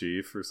Loompa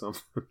chief or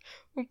something.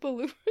 Oompa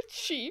Loompa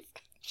chief.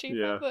 Chief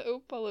of the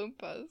Oompa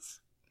Loompas.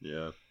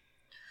 Yeah.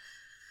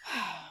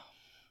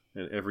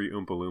 And every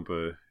Oompa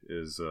Loompa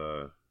is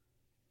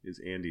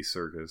Andy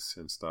Serkis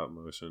in stop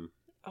motion.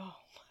 Oh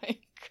my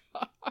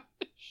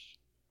gosh.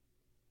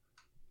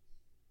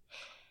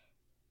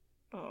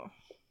 Oh,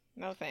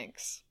 no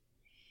thanks.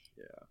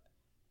 Yeah.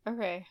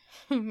 Okay,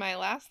 my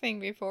last thing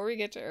before we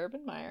get to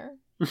Urban Meyer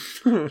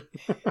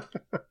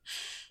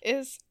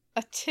is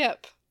a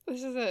tip.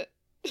 This is a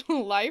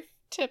life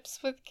tips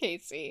with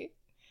Casey.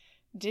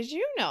 Did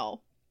you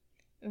know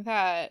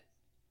that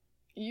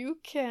you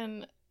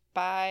can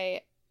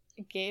buy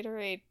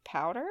Gatorade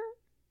powder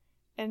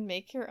and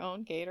make your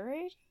own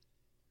Gatorade?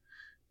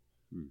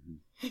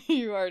 Mm-hmm.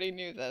 You already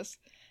knew this.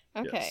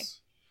 Okay.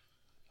 Yes.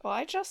 Well,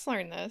 I just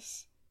learned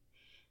this.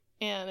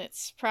 And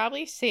it's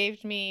probably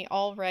saved me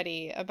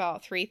already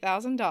about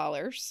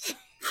 $3,000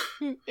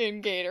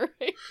 in Gatorade.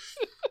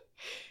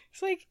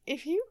 It's like,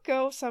 if you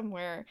go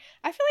somewhere,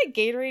 I feel like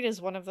Gatorade is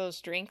one of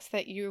those drinks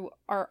that you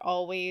are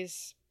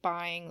always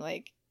buying,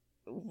 like,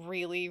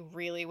 really,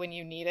 really when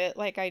you need it.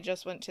 Like, I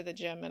just went to the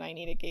gym and I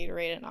need a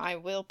Gatorade, and I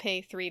will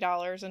pay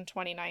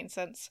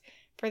 $3.29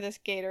 for this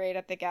Gatorade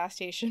at the gas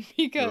station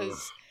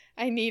because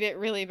I need it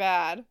really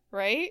bad,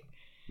 right?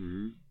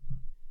 Mm-hmm.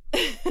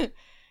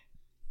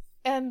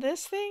 And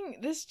this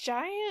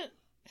giant,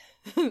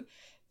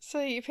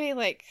 so you pay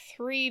like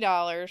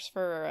 $3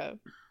 for a,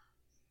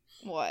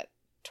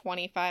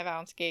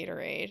 25-ounce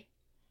Gatorade.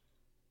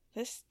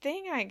 This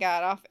thing I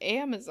got off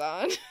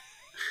Amazon.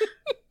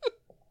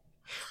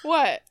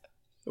 What?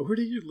 Where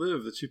do you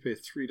live that you pay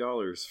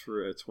 $3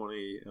 for a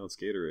 20-ounce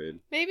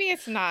Gatorade? Maybe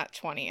it's not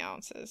 20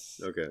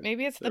 ounces. Okay.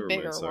 Maybe it's the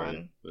bigger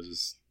one.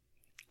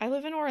 I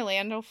live in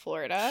Orlando,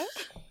 Florida.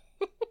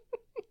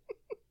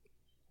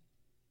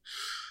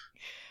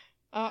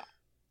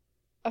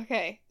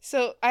 Okay,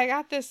 so I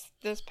got this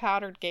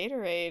powdered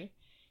Gatorade.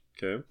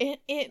 Okay.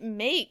 It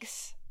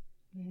makes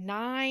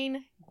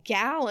 9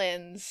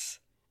 gallons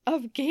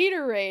of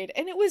Gatorade,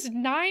 and it was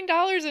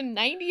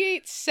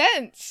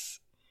 $9.98.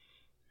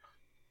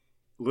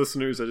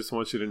 Listeners, I just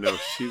want you to know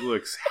she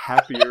looks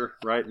happier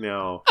right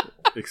now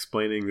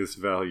explaining this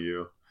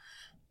value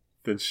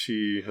than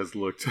she has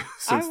looked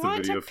since the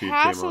video feed came on.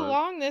 I want to pass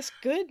along this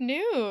good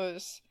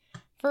news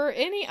for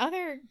any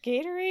other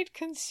Gatorade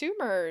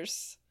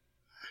consumers.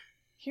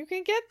 You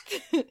can get...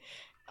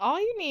 all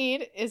you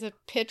need is a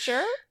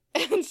pitcher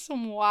and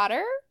some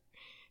water,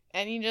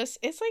 and it's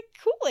like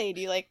Kool-Aid.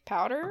 You like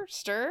powder,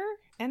 stir,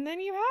 and then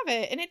you have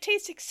it. And it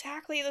tastes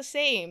exactly the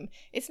same.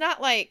 It's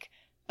not like,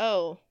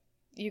 oh,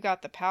 you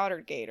got the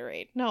powdered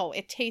Gatorade. No,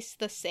 it tastes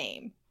the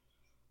same.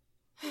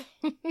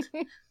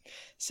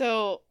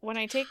 So when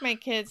I take my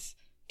kids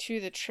to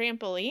the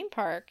trampoline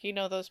park,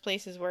 those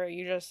places where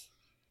you just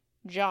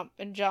jump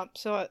and jump.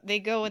 So they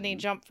go and they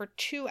jump for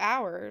 2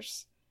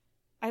 hours.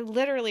 I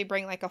literally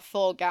bring like a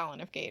full gallon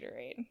of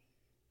Gatorade.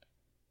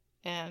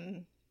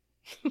 And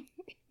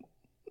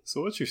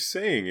so what you're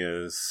saying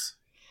is,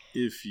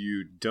 if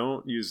you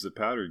don't use the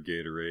powdered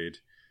Gatorade,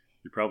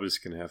 you're probably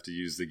just going to have to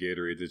use the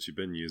Gatorade that you've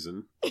been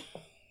using.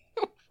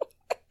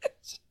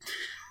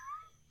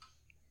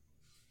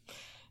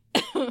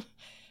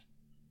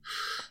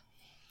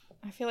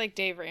 I feel like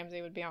Dave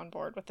Ramsey would be on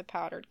board with the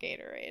powdered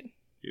Gatorade.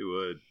 He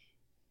would.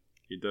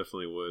 He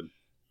definitely would.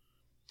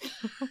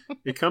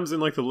 It comes in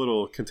like the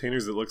little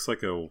containers that looks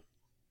like a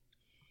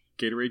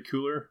Gatorade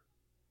cooler.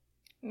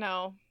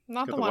 No,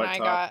 not the one I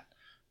got.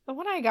 The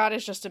one I got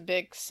is just a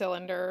big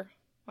cylinder,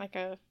 like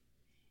the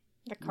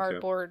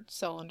cardboard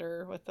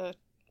cylinder with a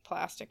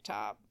plastic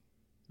top.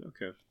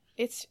 Okay.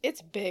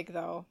 It's big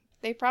though.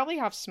 They probably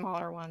have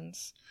smaller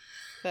ones.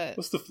 But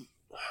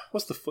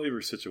what's the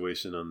flavor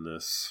situation on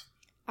this?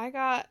 I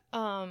got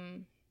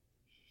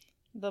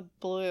the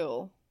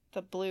blue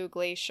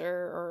glacier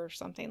or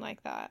something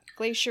like that.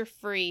 Glacier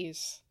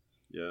Freeze.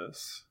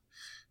 Yes.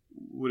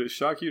 Would it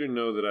shock you to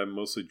know that I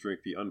mostly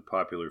drink the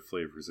unpopular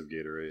flavors of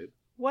Gatorade?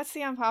 What's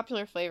the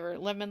unpopular flavor?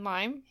 Lemon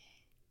lime?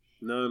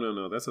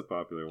 No. That's a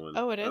popular one.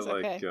 Oh, it is?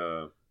 Okay.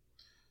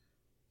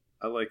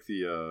 I like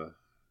the...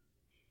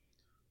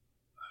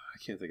 I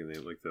can't think of the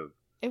name. Like the...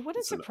 It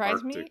wouldn't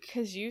surprise me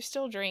because you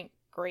still drink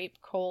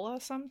grape cola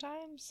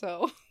sometimes,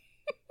 so...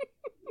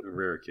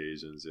 Rare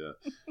occasions, yeah.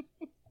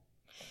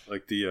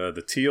 Like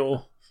the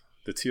teal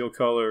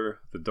color,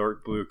 the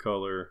dark blue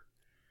color,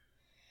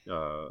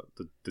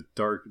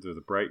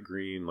 the bright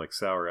green, like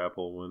sour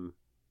apple one.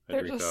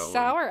 There's a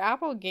sour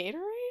apple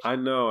Gatorade? I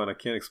know, and I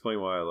can't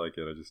explain why I like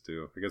it. I just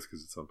do. I guess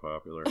because it's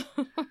unpopular.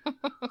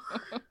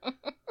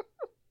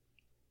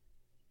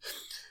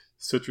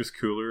 Citrus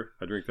Cooler.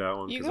 I drink that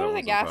one. You go to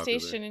the gas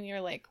station and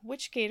you're like,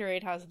 which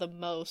Gatorade has the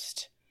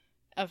most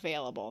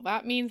available?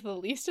 That means the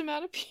least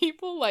amount of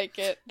people like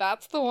it.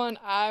 That's the one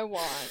I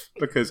want.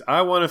 Because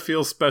I want to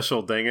feel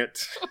special, dang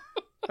it.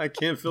 I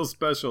can't feel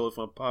special if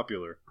I'm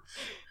popular.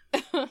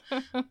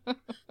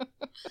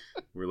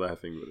 We're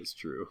laughing, but it's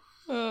true.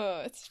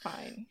 Oh, it's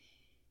fine.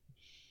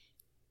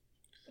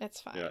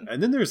 It's fine. Yeah,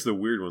 and then there's the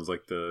weird ones,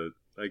 like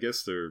I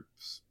guess they're,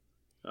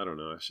 I don't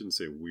know, I shouldn't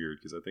say weird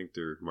because I think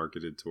they're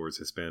marketed towards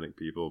Hispanic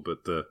people,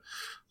 but the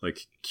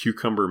like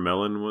cucumber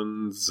melon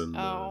ones and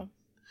I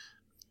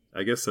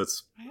guess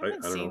that's I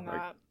don't know.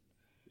 That.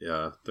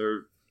 Yeah,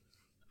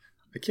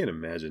 I can't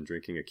imagine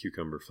drinking a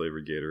cucumber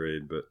flavored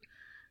Gatorade,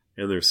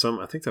 and there's some,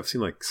 I think I've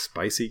seen like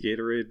spicy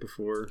Gatorade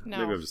before. No,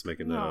 maybe I'm just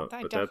making that up.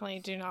 I definitely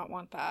do not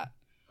want that.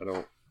 I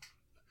don't.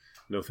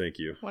 No, thank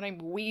you. When I'm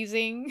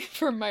wheezing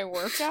from my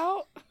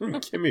workout,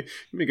 give me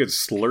a good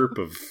slurp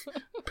of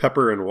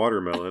pepper and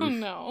watermelon.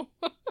 No.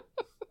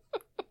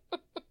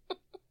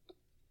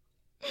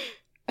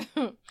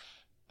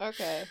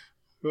 Okay.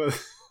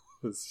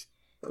 That's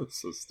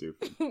so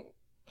stupid.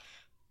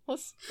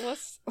 Let's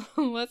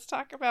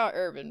talk about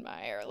Urban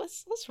Meyer.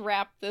 Let's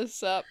wrap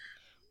this up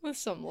with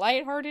some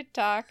lighthearted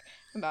talk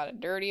about a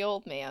dirty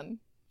old man.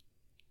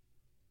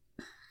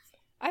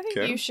 I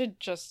think you should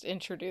just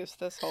introduce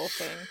this whole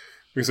thing.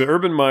 So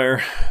Urban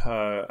Meyer,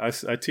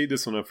 I teed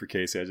this one up for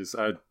Casey.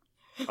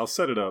 I'll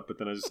set it up, but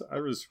then I just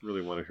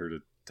really wanted her to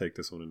take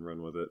this one and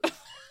run with it.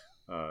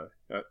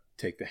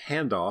 Take the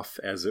handoff,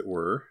 as it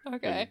were.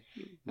 Okay.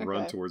 And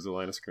run towards the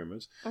line of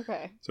scrimmage.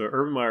 Okay. So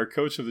Urban Meyer,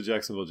 coach of the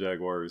Jacksonville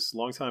Jaguars,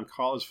 longtime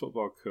college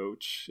football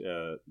coach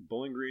at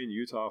Bowling Green,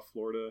 Utah,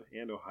 Florida,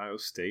 and Ohio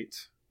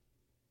State.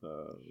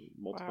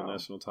 Multiple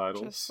national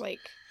titles. Just like,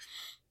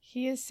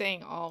 he is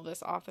saying all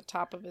this off the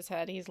top of his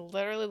head. He's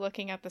literally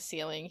looking at the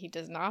ceiling. He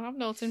does not have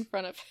notes in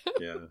front of him.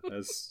 Yeah,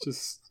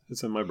 it's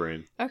in my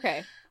brain.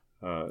 Okay.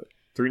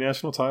 3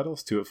 national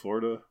titles, 2 at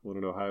Florida, 1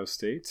 at Ohio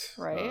State.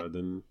 Right.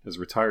 Then has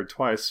retired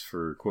twice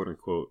for quote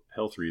unquote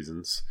health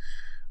reasons.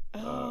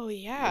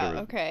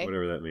 Okay.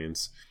 Whatever that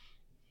means.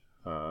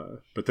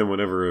 But then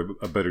whenever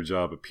a better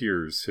job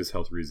appears, his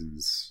health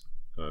reasons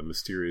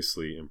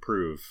mysteriously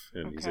improve,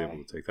 and he's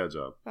able to take that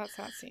job. That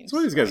seems. So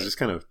one of these guys is just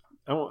kind of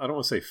I don't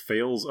want to say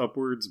fails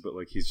upwards, but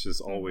like he's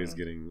just always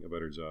getting a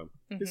better job.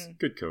 He's a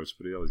good coach,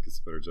 but he always gets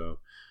a better job.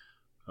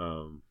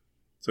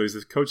 So he's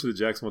the coach of the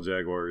Jacksonville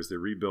Jaguars. They're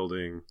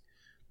rebuilding.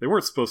 They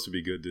weren't supposed to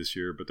be good this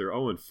year, but they're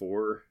 0-4.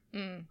 Or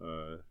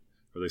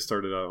they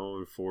started out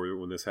 0-4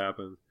 when this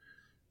happened.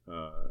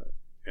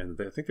 And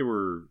I think they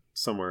were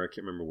somewhere, I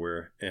can't remember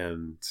where,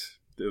 and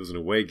it was an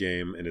away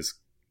game, and it's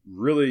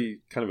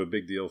really kind of a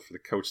big deal for the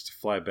coach to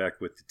fly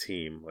back with the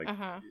team. Like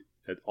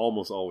it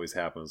almost always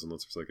happens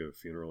unless it's like a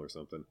funeral or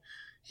something.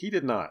 He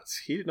did not.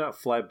 He did not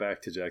fly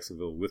back to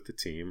Jacksonville with the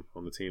team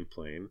on the team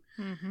plane.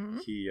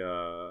 He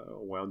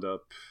wound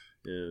up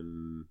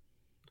in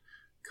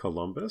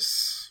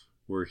Columbus,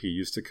 where he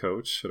used to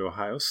coach at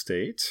Ohio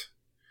State,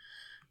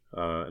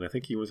 and I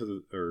think he went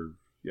to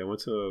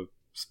a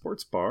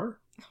sports bar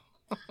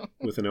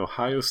with an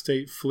Ohio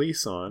State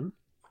fleece on,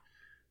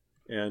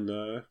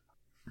 and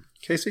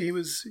Casey, he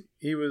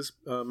was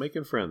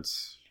making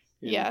friends,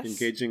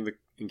 engaging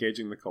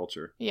the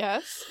culture.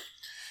 Yes,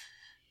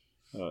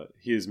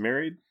 he is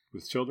married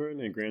with children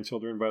and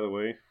grandchildren, by the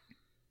way.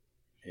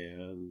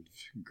 And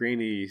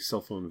grainy cell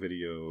phone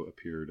video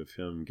appeared of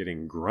him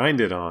getting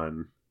grinded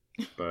on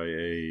by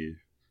a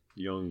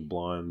young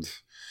blonde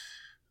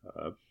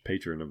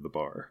patron of the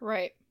bar.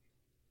 Right.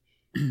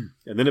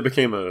 And then it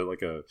became a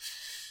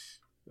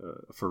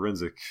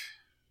forensic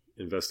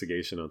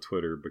investigation on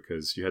Twitter,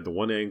 because you had the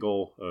one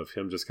angle of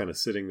him just kind of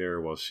sitting there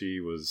while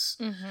she was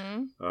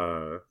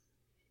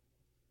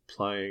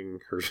plying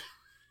her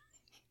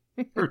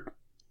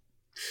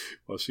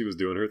while she was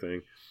doing her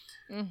thing.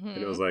 And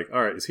it was like,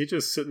 all right, is he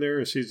just sitting there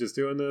and she's just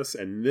doing this?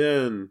 And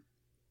then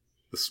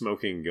the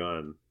smoking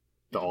gun,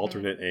 the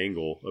alternate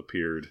angle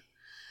appeared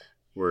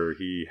where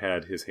he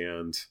had his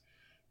hand.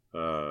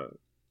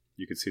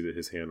 You could see that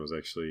his hand was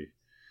actually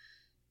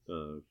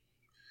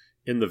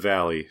in the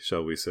valley,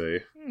 shall we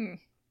say. In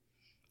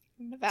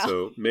the valley.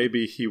 So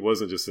maybe he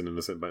wasn't just an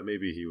innocent, but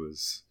maybe he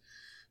was.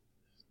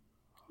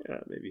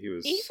 Yeah, maybe he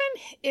was.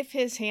 Even if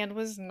his hand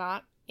was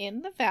not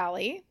in the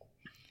valley,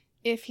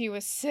 if he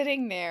was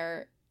sitting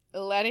there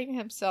letting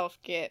himself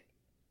get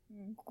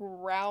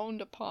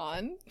ground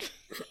upon,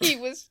 he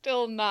was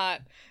still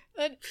not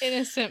an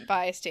innocent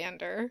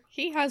bystander.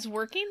 He has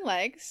working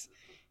legs.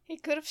 He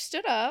could have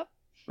stood up,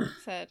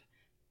 said,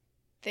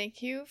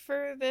 "Thank you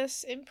for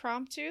this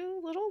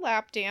impromptu little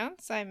lap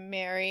dance. I'm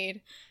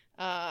married.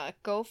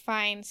 Go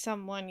find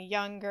someone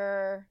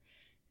younger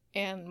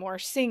and more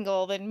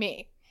single than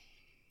me."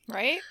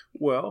 Right?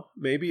 Well,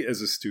 maybe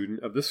as a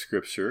student of the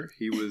scripture,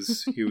 he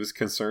was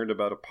concerned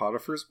about a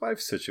Potiphar's wife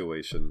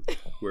situation,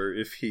 where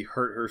if he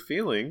hurt her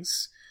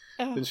feelings,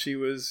 then she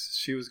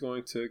was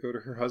going to go to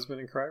her husband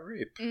and cry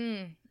rape,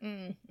 and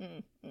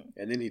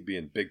then he'd be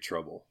in big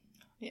trouble.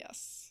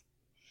 Yes.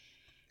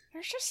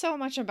 There's just so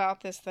much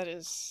about this that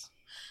is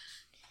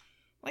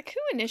like,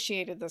 who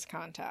initiated this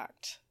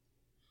contact?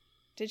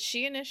 Did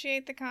she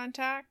initiate the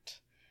contact,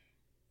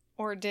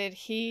 or did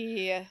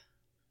he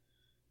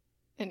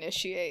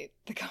initiate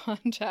the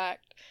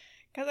contact?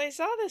 Because I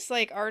saw this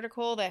like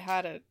article that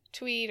had a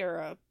tweet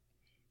or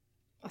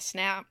a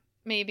snap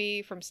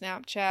maybe from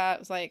Snapchat. It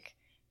was like,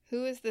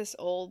 who is this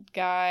old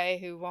guy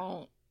who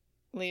won't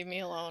leave me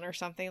alone, or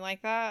something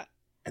like that.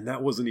 And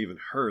that wasn't even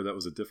her. That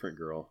was a different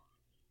girl.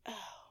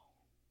 Oh.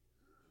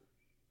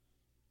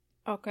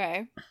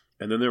 Okay.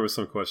 And then there was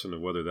some question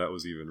of whether that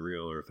was even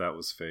real or if that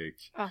was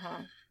fake.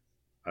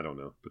 I don't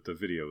know, but the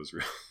video was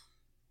real.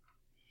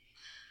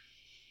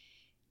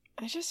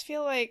 I just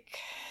feel like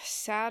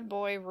sad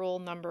boy rule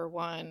number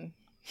 1.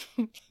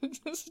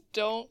 Just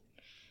don't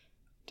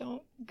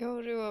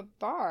go to a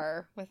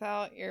bar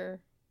without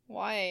your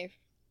wife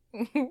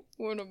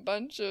when a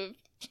bunch of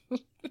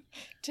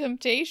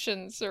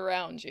temptations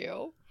surround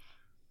you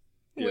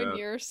when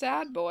you're a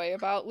sad boy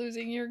about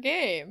losing your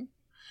game.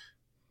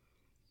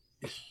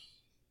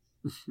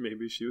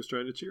 Maybe she was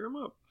trying to cheer him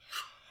up.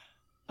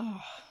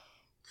 Oh.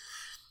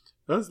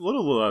 That's a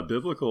little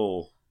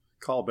biblical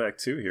callback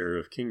too here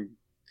of King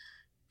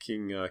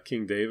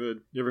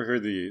David. You ever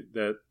heard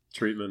that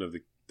treatment of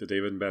the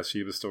David and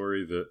Bathsheba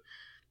story, that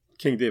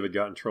King David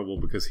got in trouble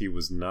because he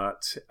was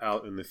not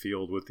out in the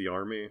field with the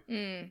army?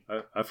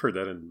 I've heard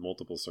that in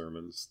multiple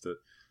sermons,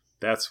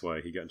 that's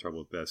why he got in trouble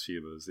with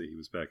Bathsheba, is that he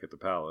was back at the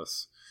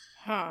palace.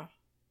 Huh.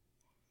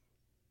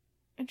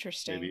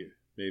 Interesting.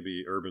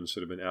 Maybe Urban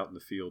should have been out in the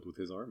field with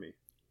his army.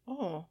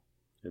 Oh.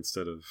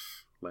 Instead of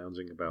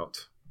lounging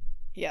about.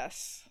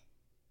 Yes.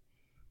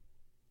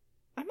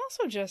 I'm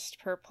also just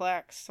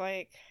perplexed.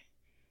 Like,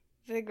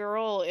 the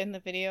girl in the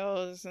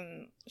videos,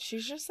 and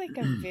she's just like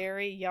a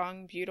very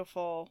young,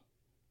 beautiful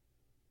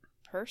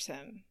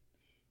person.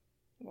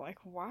 Like,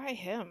 why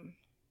him?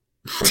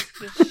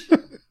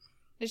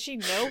 Did she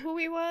know who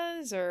he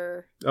was,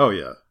 or? Oh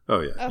yeah.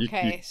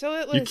 Okay, so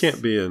it was. You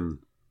can't be in.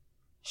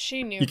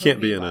 She knew. You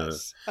can't be in a.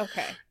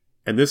 Okay.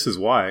 And this is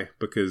why,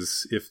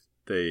 because if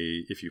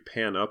you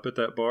pan up at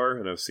that bar,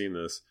 and I've seen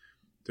this,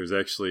 there's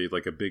actually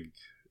like a big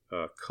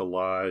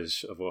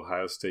collage of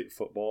Ohio State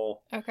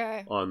football.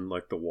 Okay. On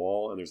like the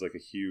wall, and there's like a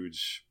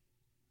huge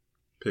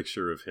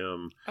picture of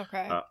him.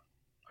 Okay.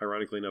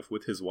 ironically enough,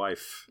 with his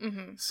wife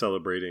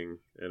celebrating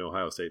an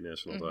Ohio State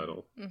national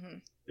title. Mm-hmm.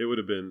 It would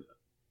have been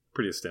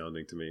pretty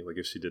astounding to me, like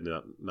if she did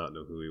not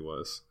know who he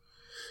was.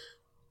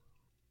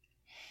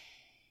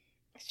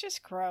 It's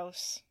just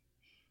gross.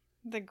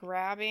 The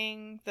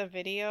grabbing, the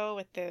video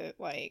with the,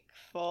 like,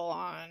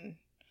 full-on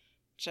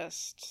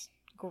just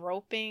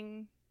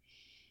groping.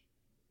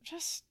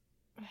 Just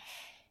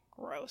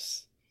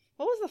gross.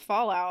 What was the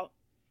fallout?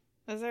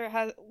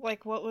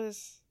 What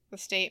was the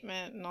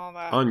statement and all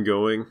that?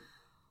 Ongoing.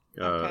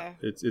 Okay.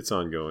 It's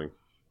ongoing.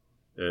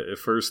 At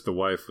first, the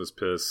wife was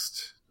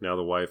pissed. Now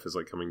the wife is,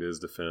 like, coming to his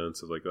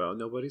defense of, like, oh,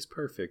 nobody's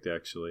perfect,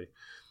 actually.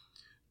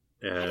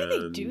 And why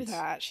do they do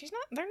that?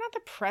 They're not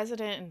the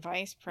president and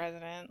vice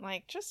president.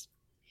 Like, just,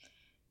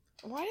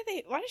 why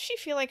does she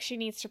feel like she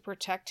needs to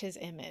protect his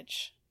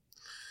image?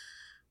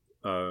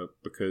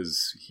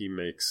 Because he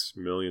makes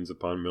millions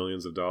upon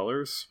millions of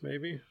dollars,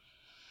 maybe?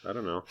 I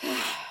don't know.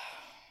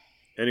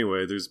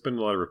 Anyway, there's been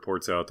a lot of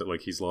reports out that,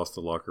 like, he's lost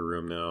the locker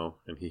room now,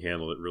 and he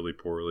handled it really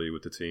poorly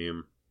with the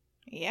team.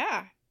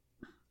 Yeah.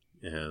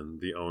 And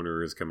the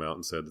owner has come out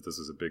and said that this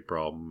is a big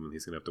problem, and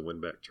he's going to have to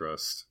win back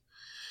trust.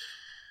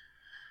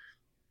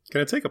 Can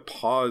I take a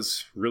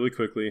pause really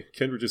quickly?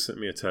 Kendra just sent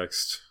me a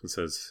text and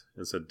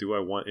said, do I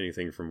want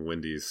anything from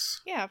Wendy's?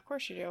 Yeah, of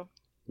course you do.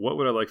 What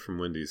would I like from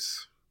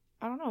Wendy's?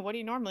 I don't know. What do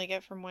you normally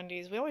get from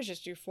Wendy's? We always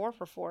just do 4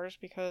 for $4s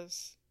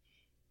because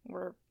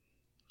we're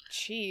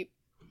cheap.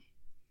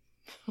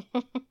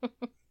 Do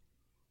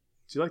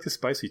you like the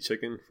spicy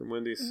chicken from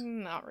Wendy's?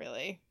 Not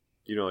really.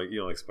 You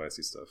don't like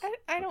spicy stuff?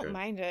 I don't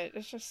mind it.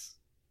 It's just,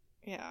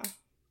 yeah.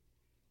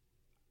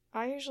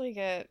 I usually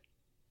get,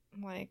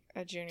 like,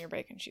 a junior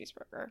bacon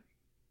cheeseburger.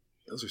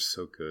 Those are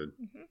so good.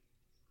 Mm-hmm.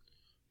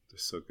 They're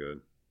so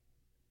good.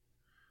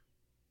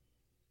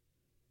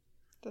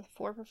 The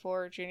 4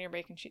 for $4 junior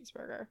bacon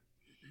cheeseburger.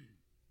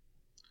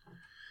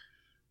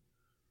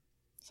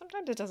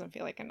 Sometimes it doesn't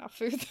feel like enough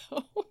food,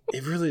 though.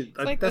 It really... It's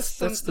like that's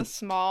the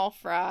small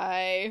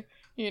fry,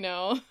 you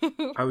know?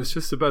 I was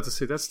just about to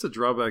say, that's the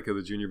drawback of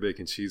the junior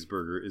bacon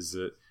cheeseburger, is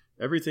that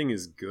everything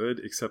is good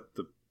except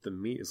the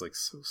meat is, like,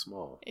 so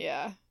small.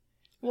 Yeah.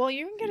 Well,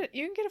 you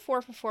can get a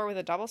 4 for $4 with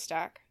a double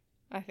stack,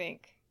 I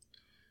think.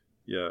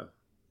 Yeah.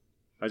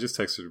 I just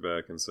texted her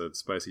back and said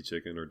spicy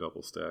chicken or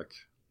double stack.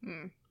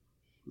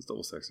 Those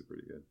double stacks are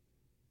pretty good.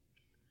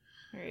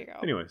 There you go.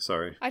 Anyway,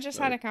 sorry. I just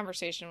had a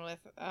conversation with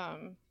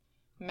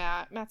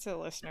Matt. Matt's a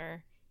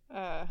listener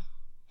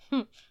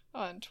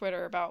on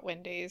Twitter about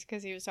Wendy's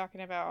because he was talking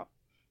about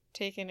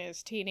taking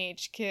his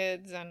teenage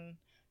kids and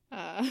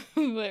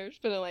they're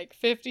spending like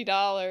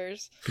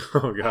 $50.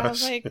 Oh gosh. I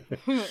was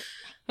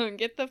like,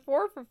 get the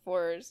 4 for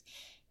 $4s.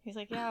 He's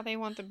like, yeah, they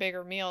want the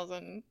bigger meals,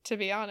 and to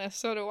be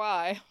honest, so do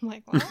I. I'm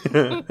like,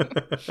 well.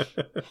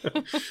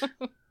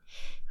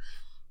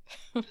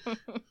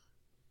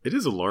 It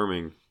is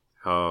alarming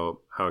how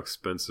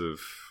expensive,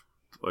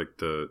 like,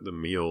 the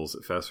meals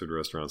at fast food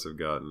restaurants have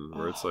gotten,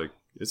 where it's like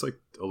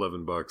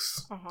 $11, $10,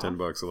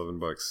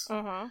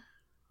 $11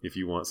 if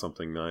you want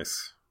something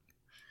nice.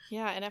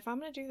 Yeah, and if I'm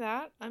gonna do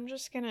that, I'm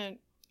just gonna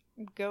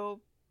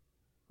go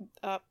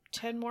up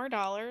 $10 more,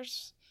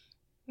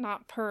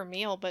 not per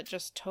meal, but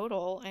just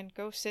total, and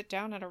go sit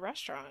down at a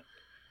restaurant.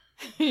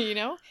 You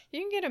know, you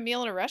can get a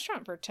meal at a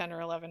restaurant for $10 or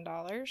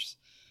 $11.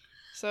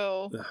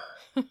 So,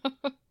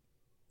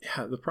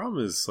 yeah, the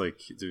problem is, like,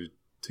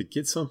 to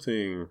get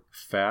something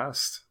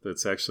fast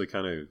that's actually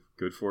kind of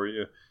good for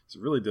you, it's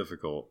really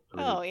difficult. I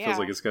mean, it feels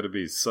like it's got to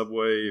be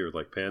Subway or,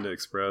 like, Panda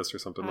Express or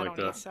something like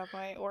that. I don't need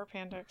Subway or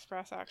Panda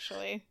Express,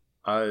 actually.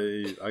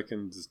 I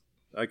can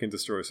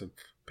destroy some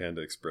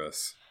Panda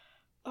Express.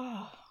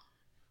 Oh,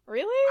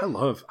 really? I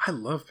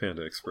love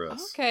Panda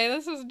Express. Okay,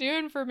 this is new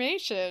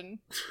information.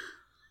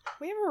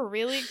 We have a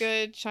really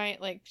good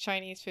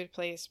Chinese food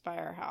place by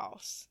our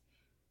house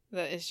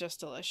that is just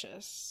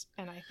delicious,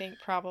 and I think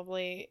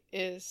probably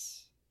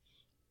is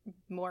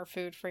more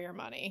food for your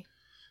money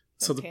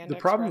than so Panda the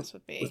problem Express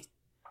would be.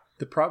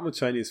 The problem with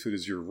Chinese food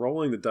is you're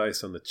rolling the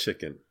dice on the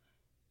chicken.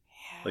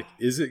 Yeah. Like,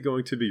 is it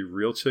going to be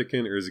real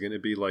chicken, or is it going to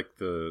be like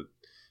the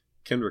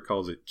Kendra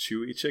calls it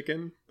chewy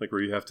chicken, like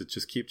where you have to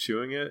just keep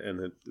chewing it,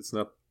 and it's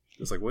not.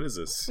 It's like, what is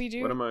this? We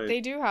do. What am I?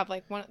 They do have,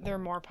 like, one of their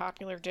more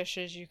popular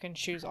dishes. You can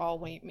choose all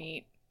white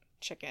meat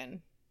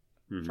chicken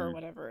for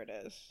whatever it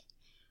is.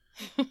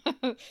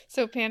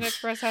 So Panda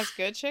Express has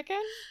good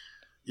chicken?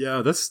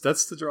 Yeah, that's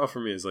the draw for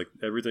me, is like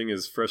everything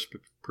is fresh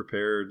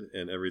prepared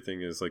and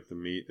everything is like the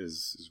meat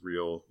is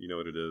real. You know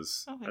what it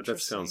is. Oh, that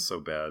sounds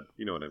so bad.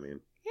 You know what I mean?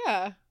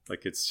 Yeah.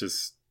 Like, it's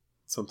just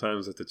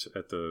sometimes at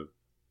the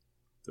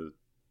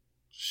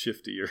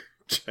shiftier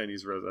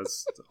Chinese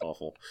restaurants, that's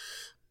awful.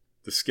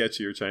 The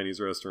sketchier Chinese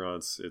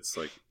restaurants, it's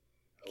like,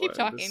 keep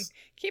talking.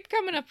 Keep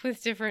coming up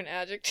with different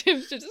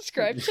adjectives to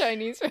describe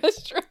Chinese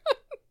restaurants.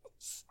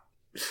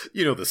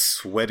 You know, the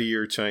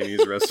sweatier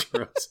Chinese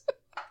restaurants.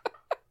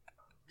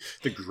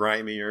 The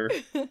grimier.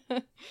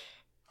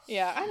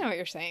 Yeah, I know what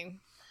you're saying.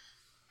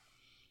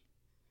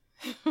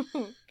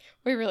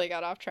 We really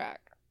got off track.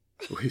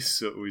 We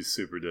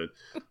super did.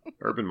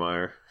 Urban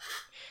Meyer.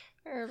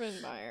 Urban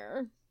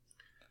Meyer.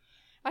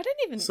 I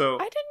didn't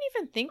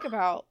even think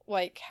about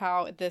like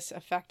how this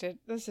affected.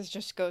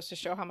 Just goes to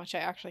show how much I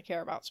actually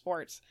care about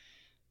sports.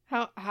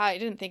 How I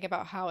didn't think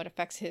about how it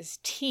affects his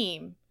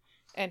team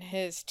and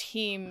his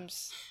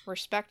team's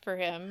respect for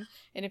him.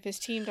 And if his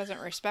team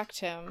doesn't respect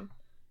him,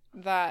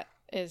 that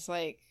is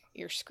like,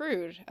 you're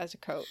screwed as a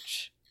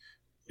coach.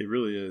 It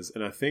really is.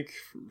 And I think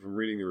from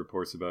reading the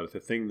reports about it,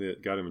 the thing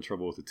that got him in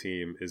trouble with the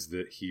team is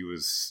that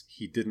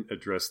he didn't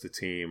address the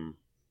team,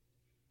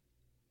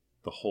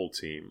 the whole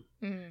team.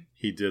 Mm.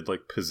 He did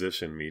like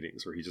position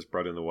meetings where he just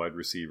brought in the wide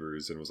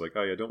receivers and was like,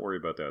 oh yeah, don't worry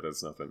about that.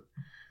 That's nothing.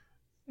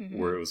 Mm-hmm.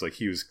 Where it was like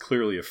he was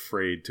clearly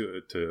afraid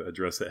to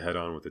address it head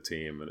on with the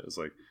team. And it was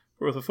like,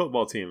 with a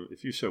football team,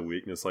 if you show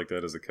weakness like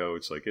that as a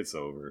coach, like it's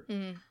over.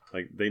 Mm.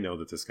 Like they know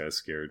that this guy's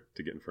scared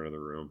to get in front of the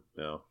room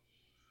now.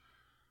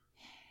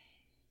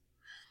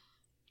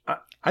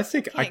 I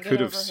think I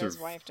could have his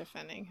wife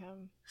defending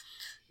him.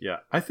 Yeah,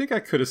 I think I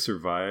could have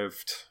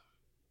survived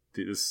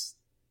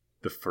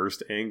the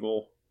first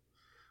angle.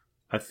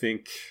 I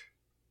think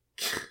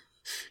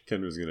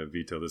Ken was going to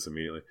veto this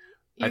immediately.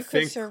 You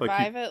could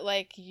survive it,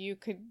 like you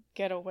could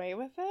get away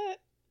with it?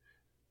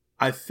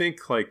 I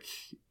think like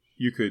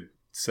you could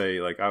say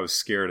like I was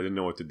scared, I didn't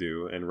know what to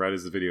do, and right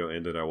as the video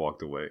ended I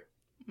walked away.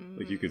 Mm.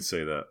 Like you could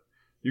say that.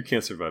 You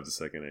can't survive the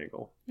second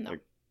angle. No.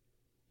 Like,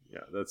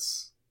 yeah,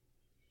 that's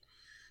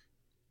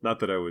not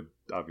that I would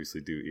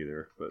obviously do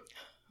either, but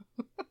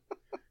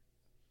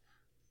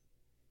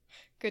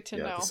good to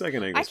know. The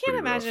second angle. I can't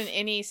imagine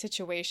any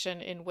situation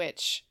in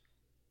which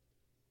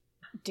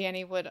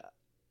Danny would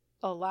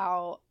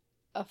allow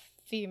a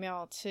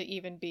female to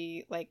even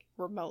be like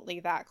remotely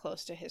that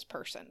close to his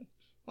person.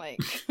 Like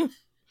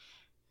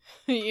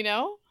you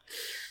know?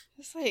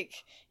 It's like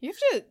you have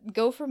to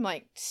go from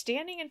like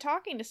standing and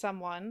talking to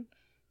someone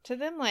to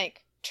them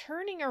like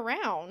turning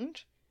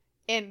around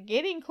and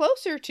getting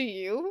closer to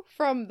you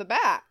from the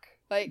back.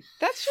 Like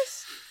that's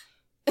just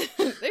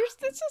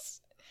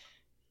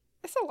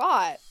it's a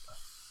lot.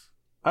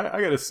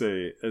 I gotta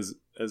say, as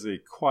a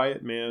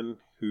quiet man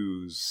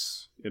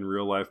whose in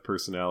real life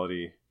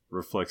personality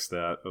reflects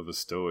that of a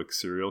stoic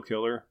serial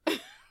killer,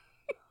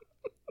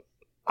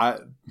 I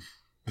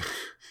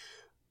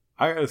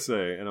gotta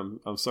say, and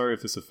I'm sorry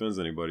if this offends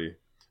anybody,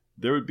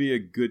 there would be a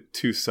good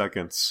 2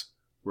 seconds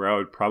where I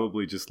would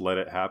probably just let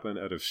it happen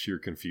out of sheer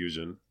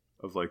confusion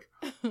of like,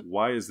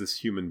 why is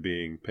this human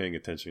being paying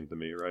attention to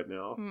me right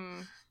now?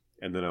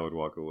 And then I would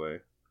walk away.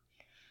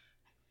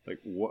 Like,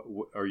 what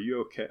are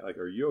you okay? Like,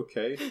 are you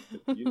okay?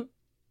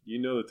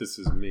 You know that this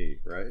is me,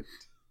 right?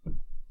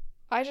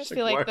 I just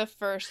feel like the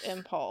first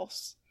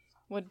impulse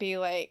would be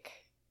like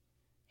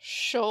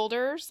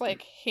shoulders,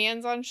 like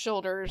hands on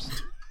shoulders,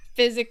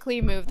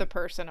 physically move the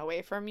person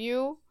away from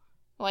you,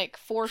 like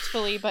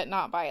forcefully but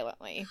not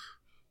violently.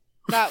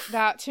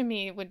 That to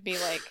me would be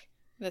like,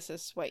 this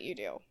is what you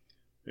do.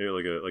 Yeah,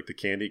 like the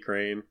candy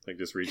crane, like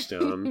just reach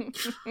down.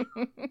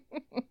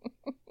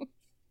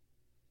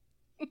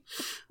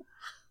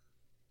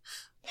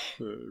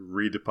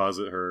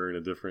 Redeposit her in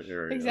a different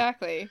area.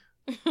 Exactly.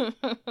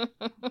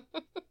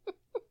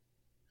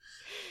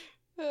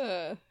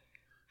 So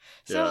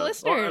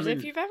listeners,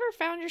 if you've ever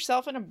found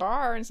yourself in a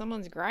bar and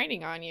someone's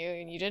grinding on you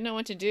and you didn't know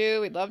what to do,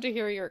 we'd love to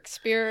hear your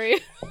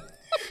experience.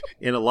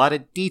 In a lot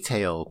of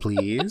detail,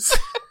 please.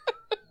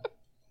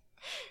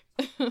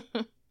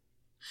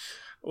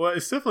 Well,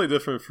 it's definitely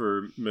different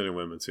for men and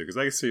women too, because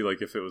I can see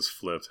like if it was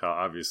flipped, how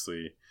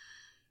obviously,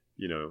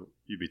 you know,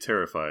 you'd be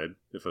terrified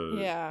if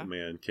a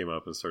man came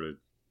up and started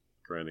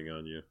grinding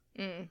on you.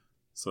 Mm.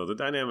 So the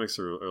dynamics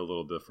are a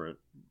little different.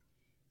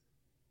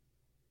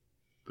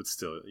 But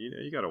still, you know,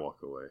 you gotta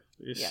walk away.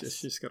 You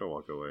just gotta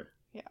walk away.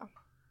 Yeah.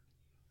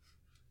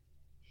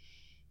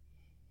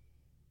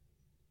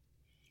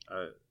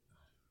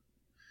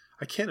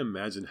 I can't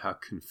imagine how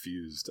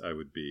confused I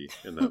would be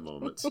in that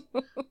moment.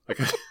 Like,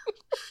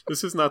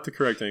 this is not the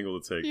correct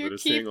angle to take, but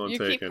it's the angle I'm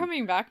taking. You keep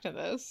coming back to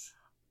this.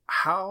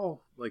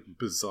 How, like,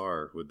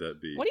 bizarre would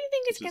that be? What do you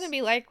think it's going to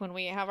be like when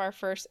we have our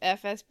first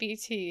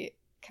FSBT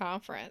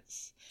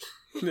conference?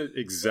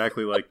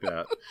 Exactly like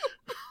that.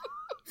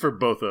 For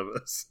both of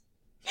us.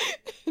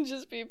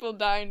 Just people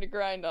dying to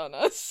grind on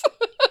us.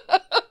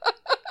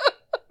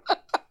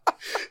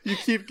 You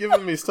keep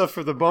giving me stuff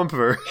for the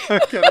bumper. I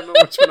don't know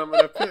which one I'm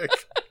going to pick.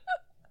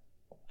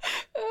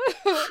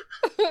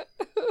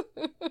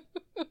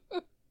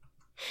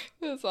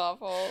 It's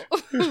awful.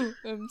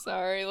 I'm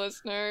sorry,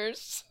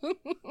 listeners.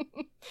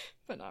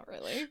 But not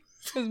really.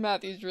 Because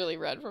Matthew's really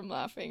red from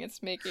laughing.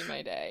 It's making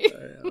my day.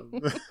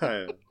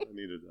 I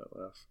needed that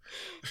laugh.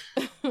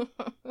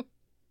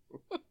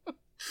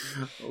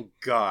 Oh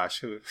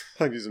gosh. I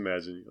can just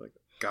imagine you like,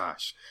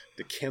 gosh,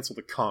 to cancel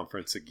the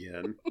conference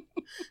again.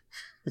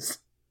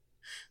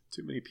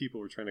 Too many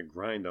people were trying to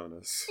grind on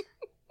us.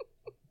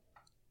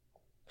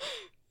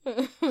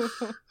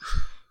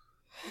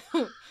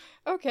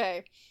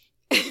 Okay.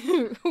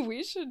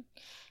 We should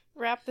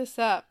wrap this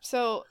up.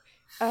 So,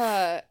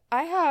 I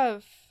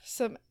have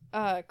some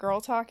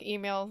girl talk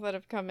emails that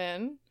have come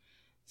in.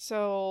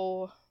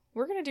 So,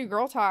 we're going to do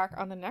girl talk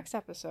on the next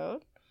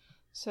episode.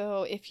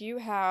 So if you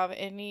have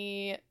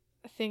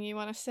anything you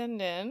want to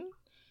send in,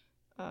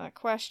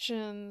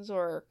 questions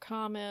or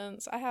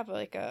comments, I have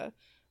a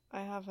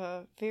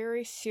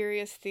very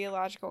serious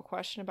theological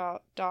question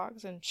about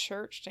dogs in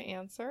church to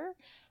answer.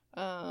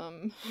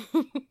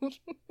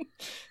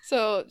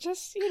 So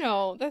just,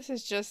 this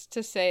is just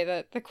to say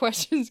that the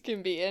questions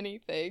can be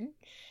anything,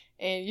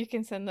 and you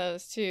can send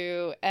those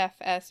to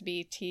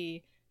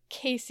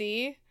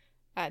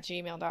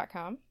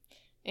fsbtcasey@gmail.com.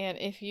 And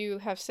if you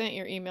have sent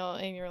your email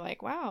and you're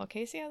like, wow,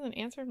 Casey hasn't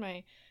answered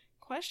my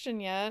question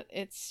yet,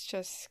 it's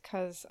just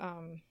because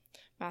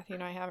Matthew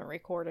and I haven't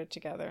recorded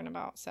together in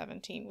about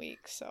 17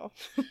 weeks, so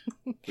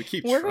we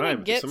keep we're trying.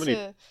 gonna get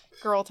to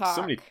girl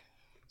talk.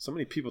 So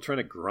many people trying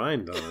to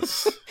grind on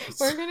us.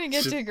 We're gonna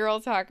get to girl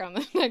talk on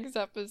the next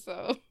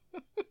episode.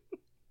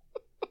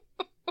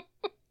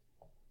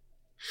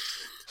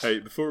 Hey,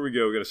 before we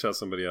go, we got to shout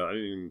somebody out. I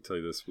didn't even tell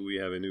you this, but we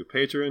have a new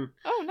patron.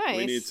 Oh, nice.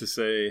 We need to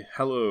say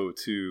hello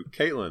to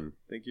Caitlin.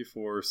 Thank you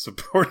for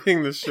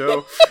supporting the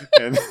show.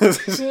 And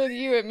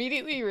you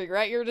immediately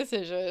regret your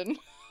decision.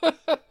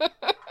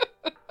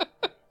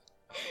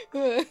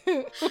 There's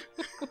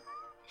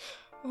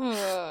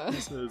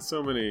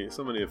so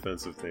many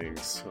offensive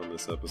things on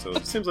this episode.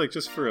 It seems like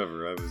just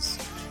forever I was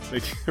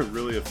making a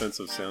really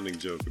offensive sounding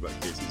joke about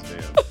Casey's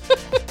band.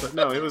 But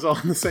no, it was all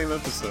in the same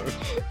episode.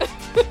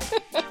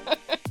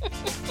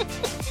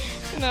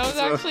 And that was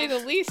actually the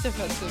least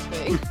offensive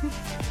thing.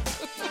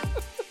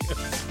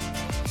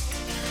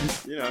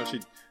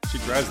 She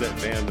drives that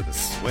van to the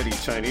sweaty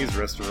Chinese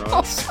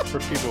restaurants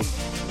where people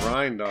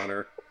grind on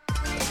her.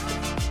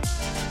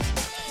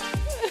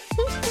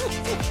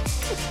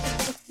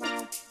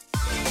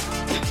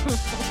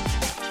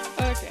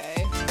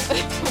 Okay.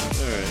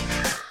 Alright.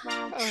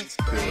 That's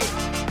great.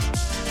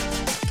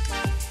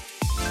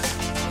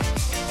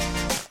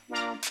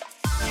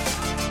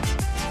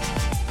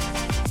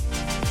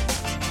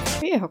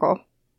 Vehicle.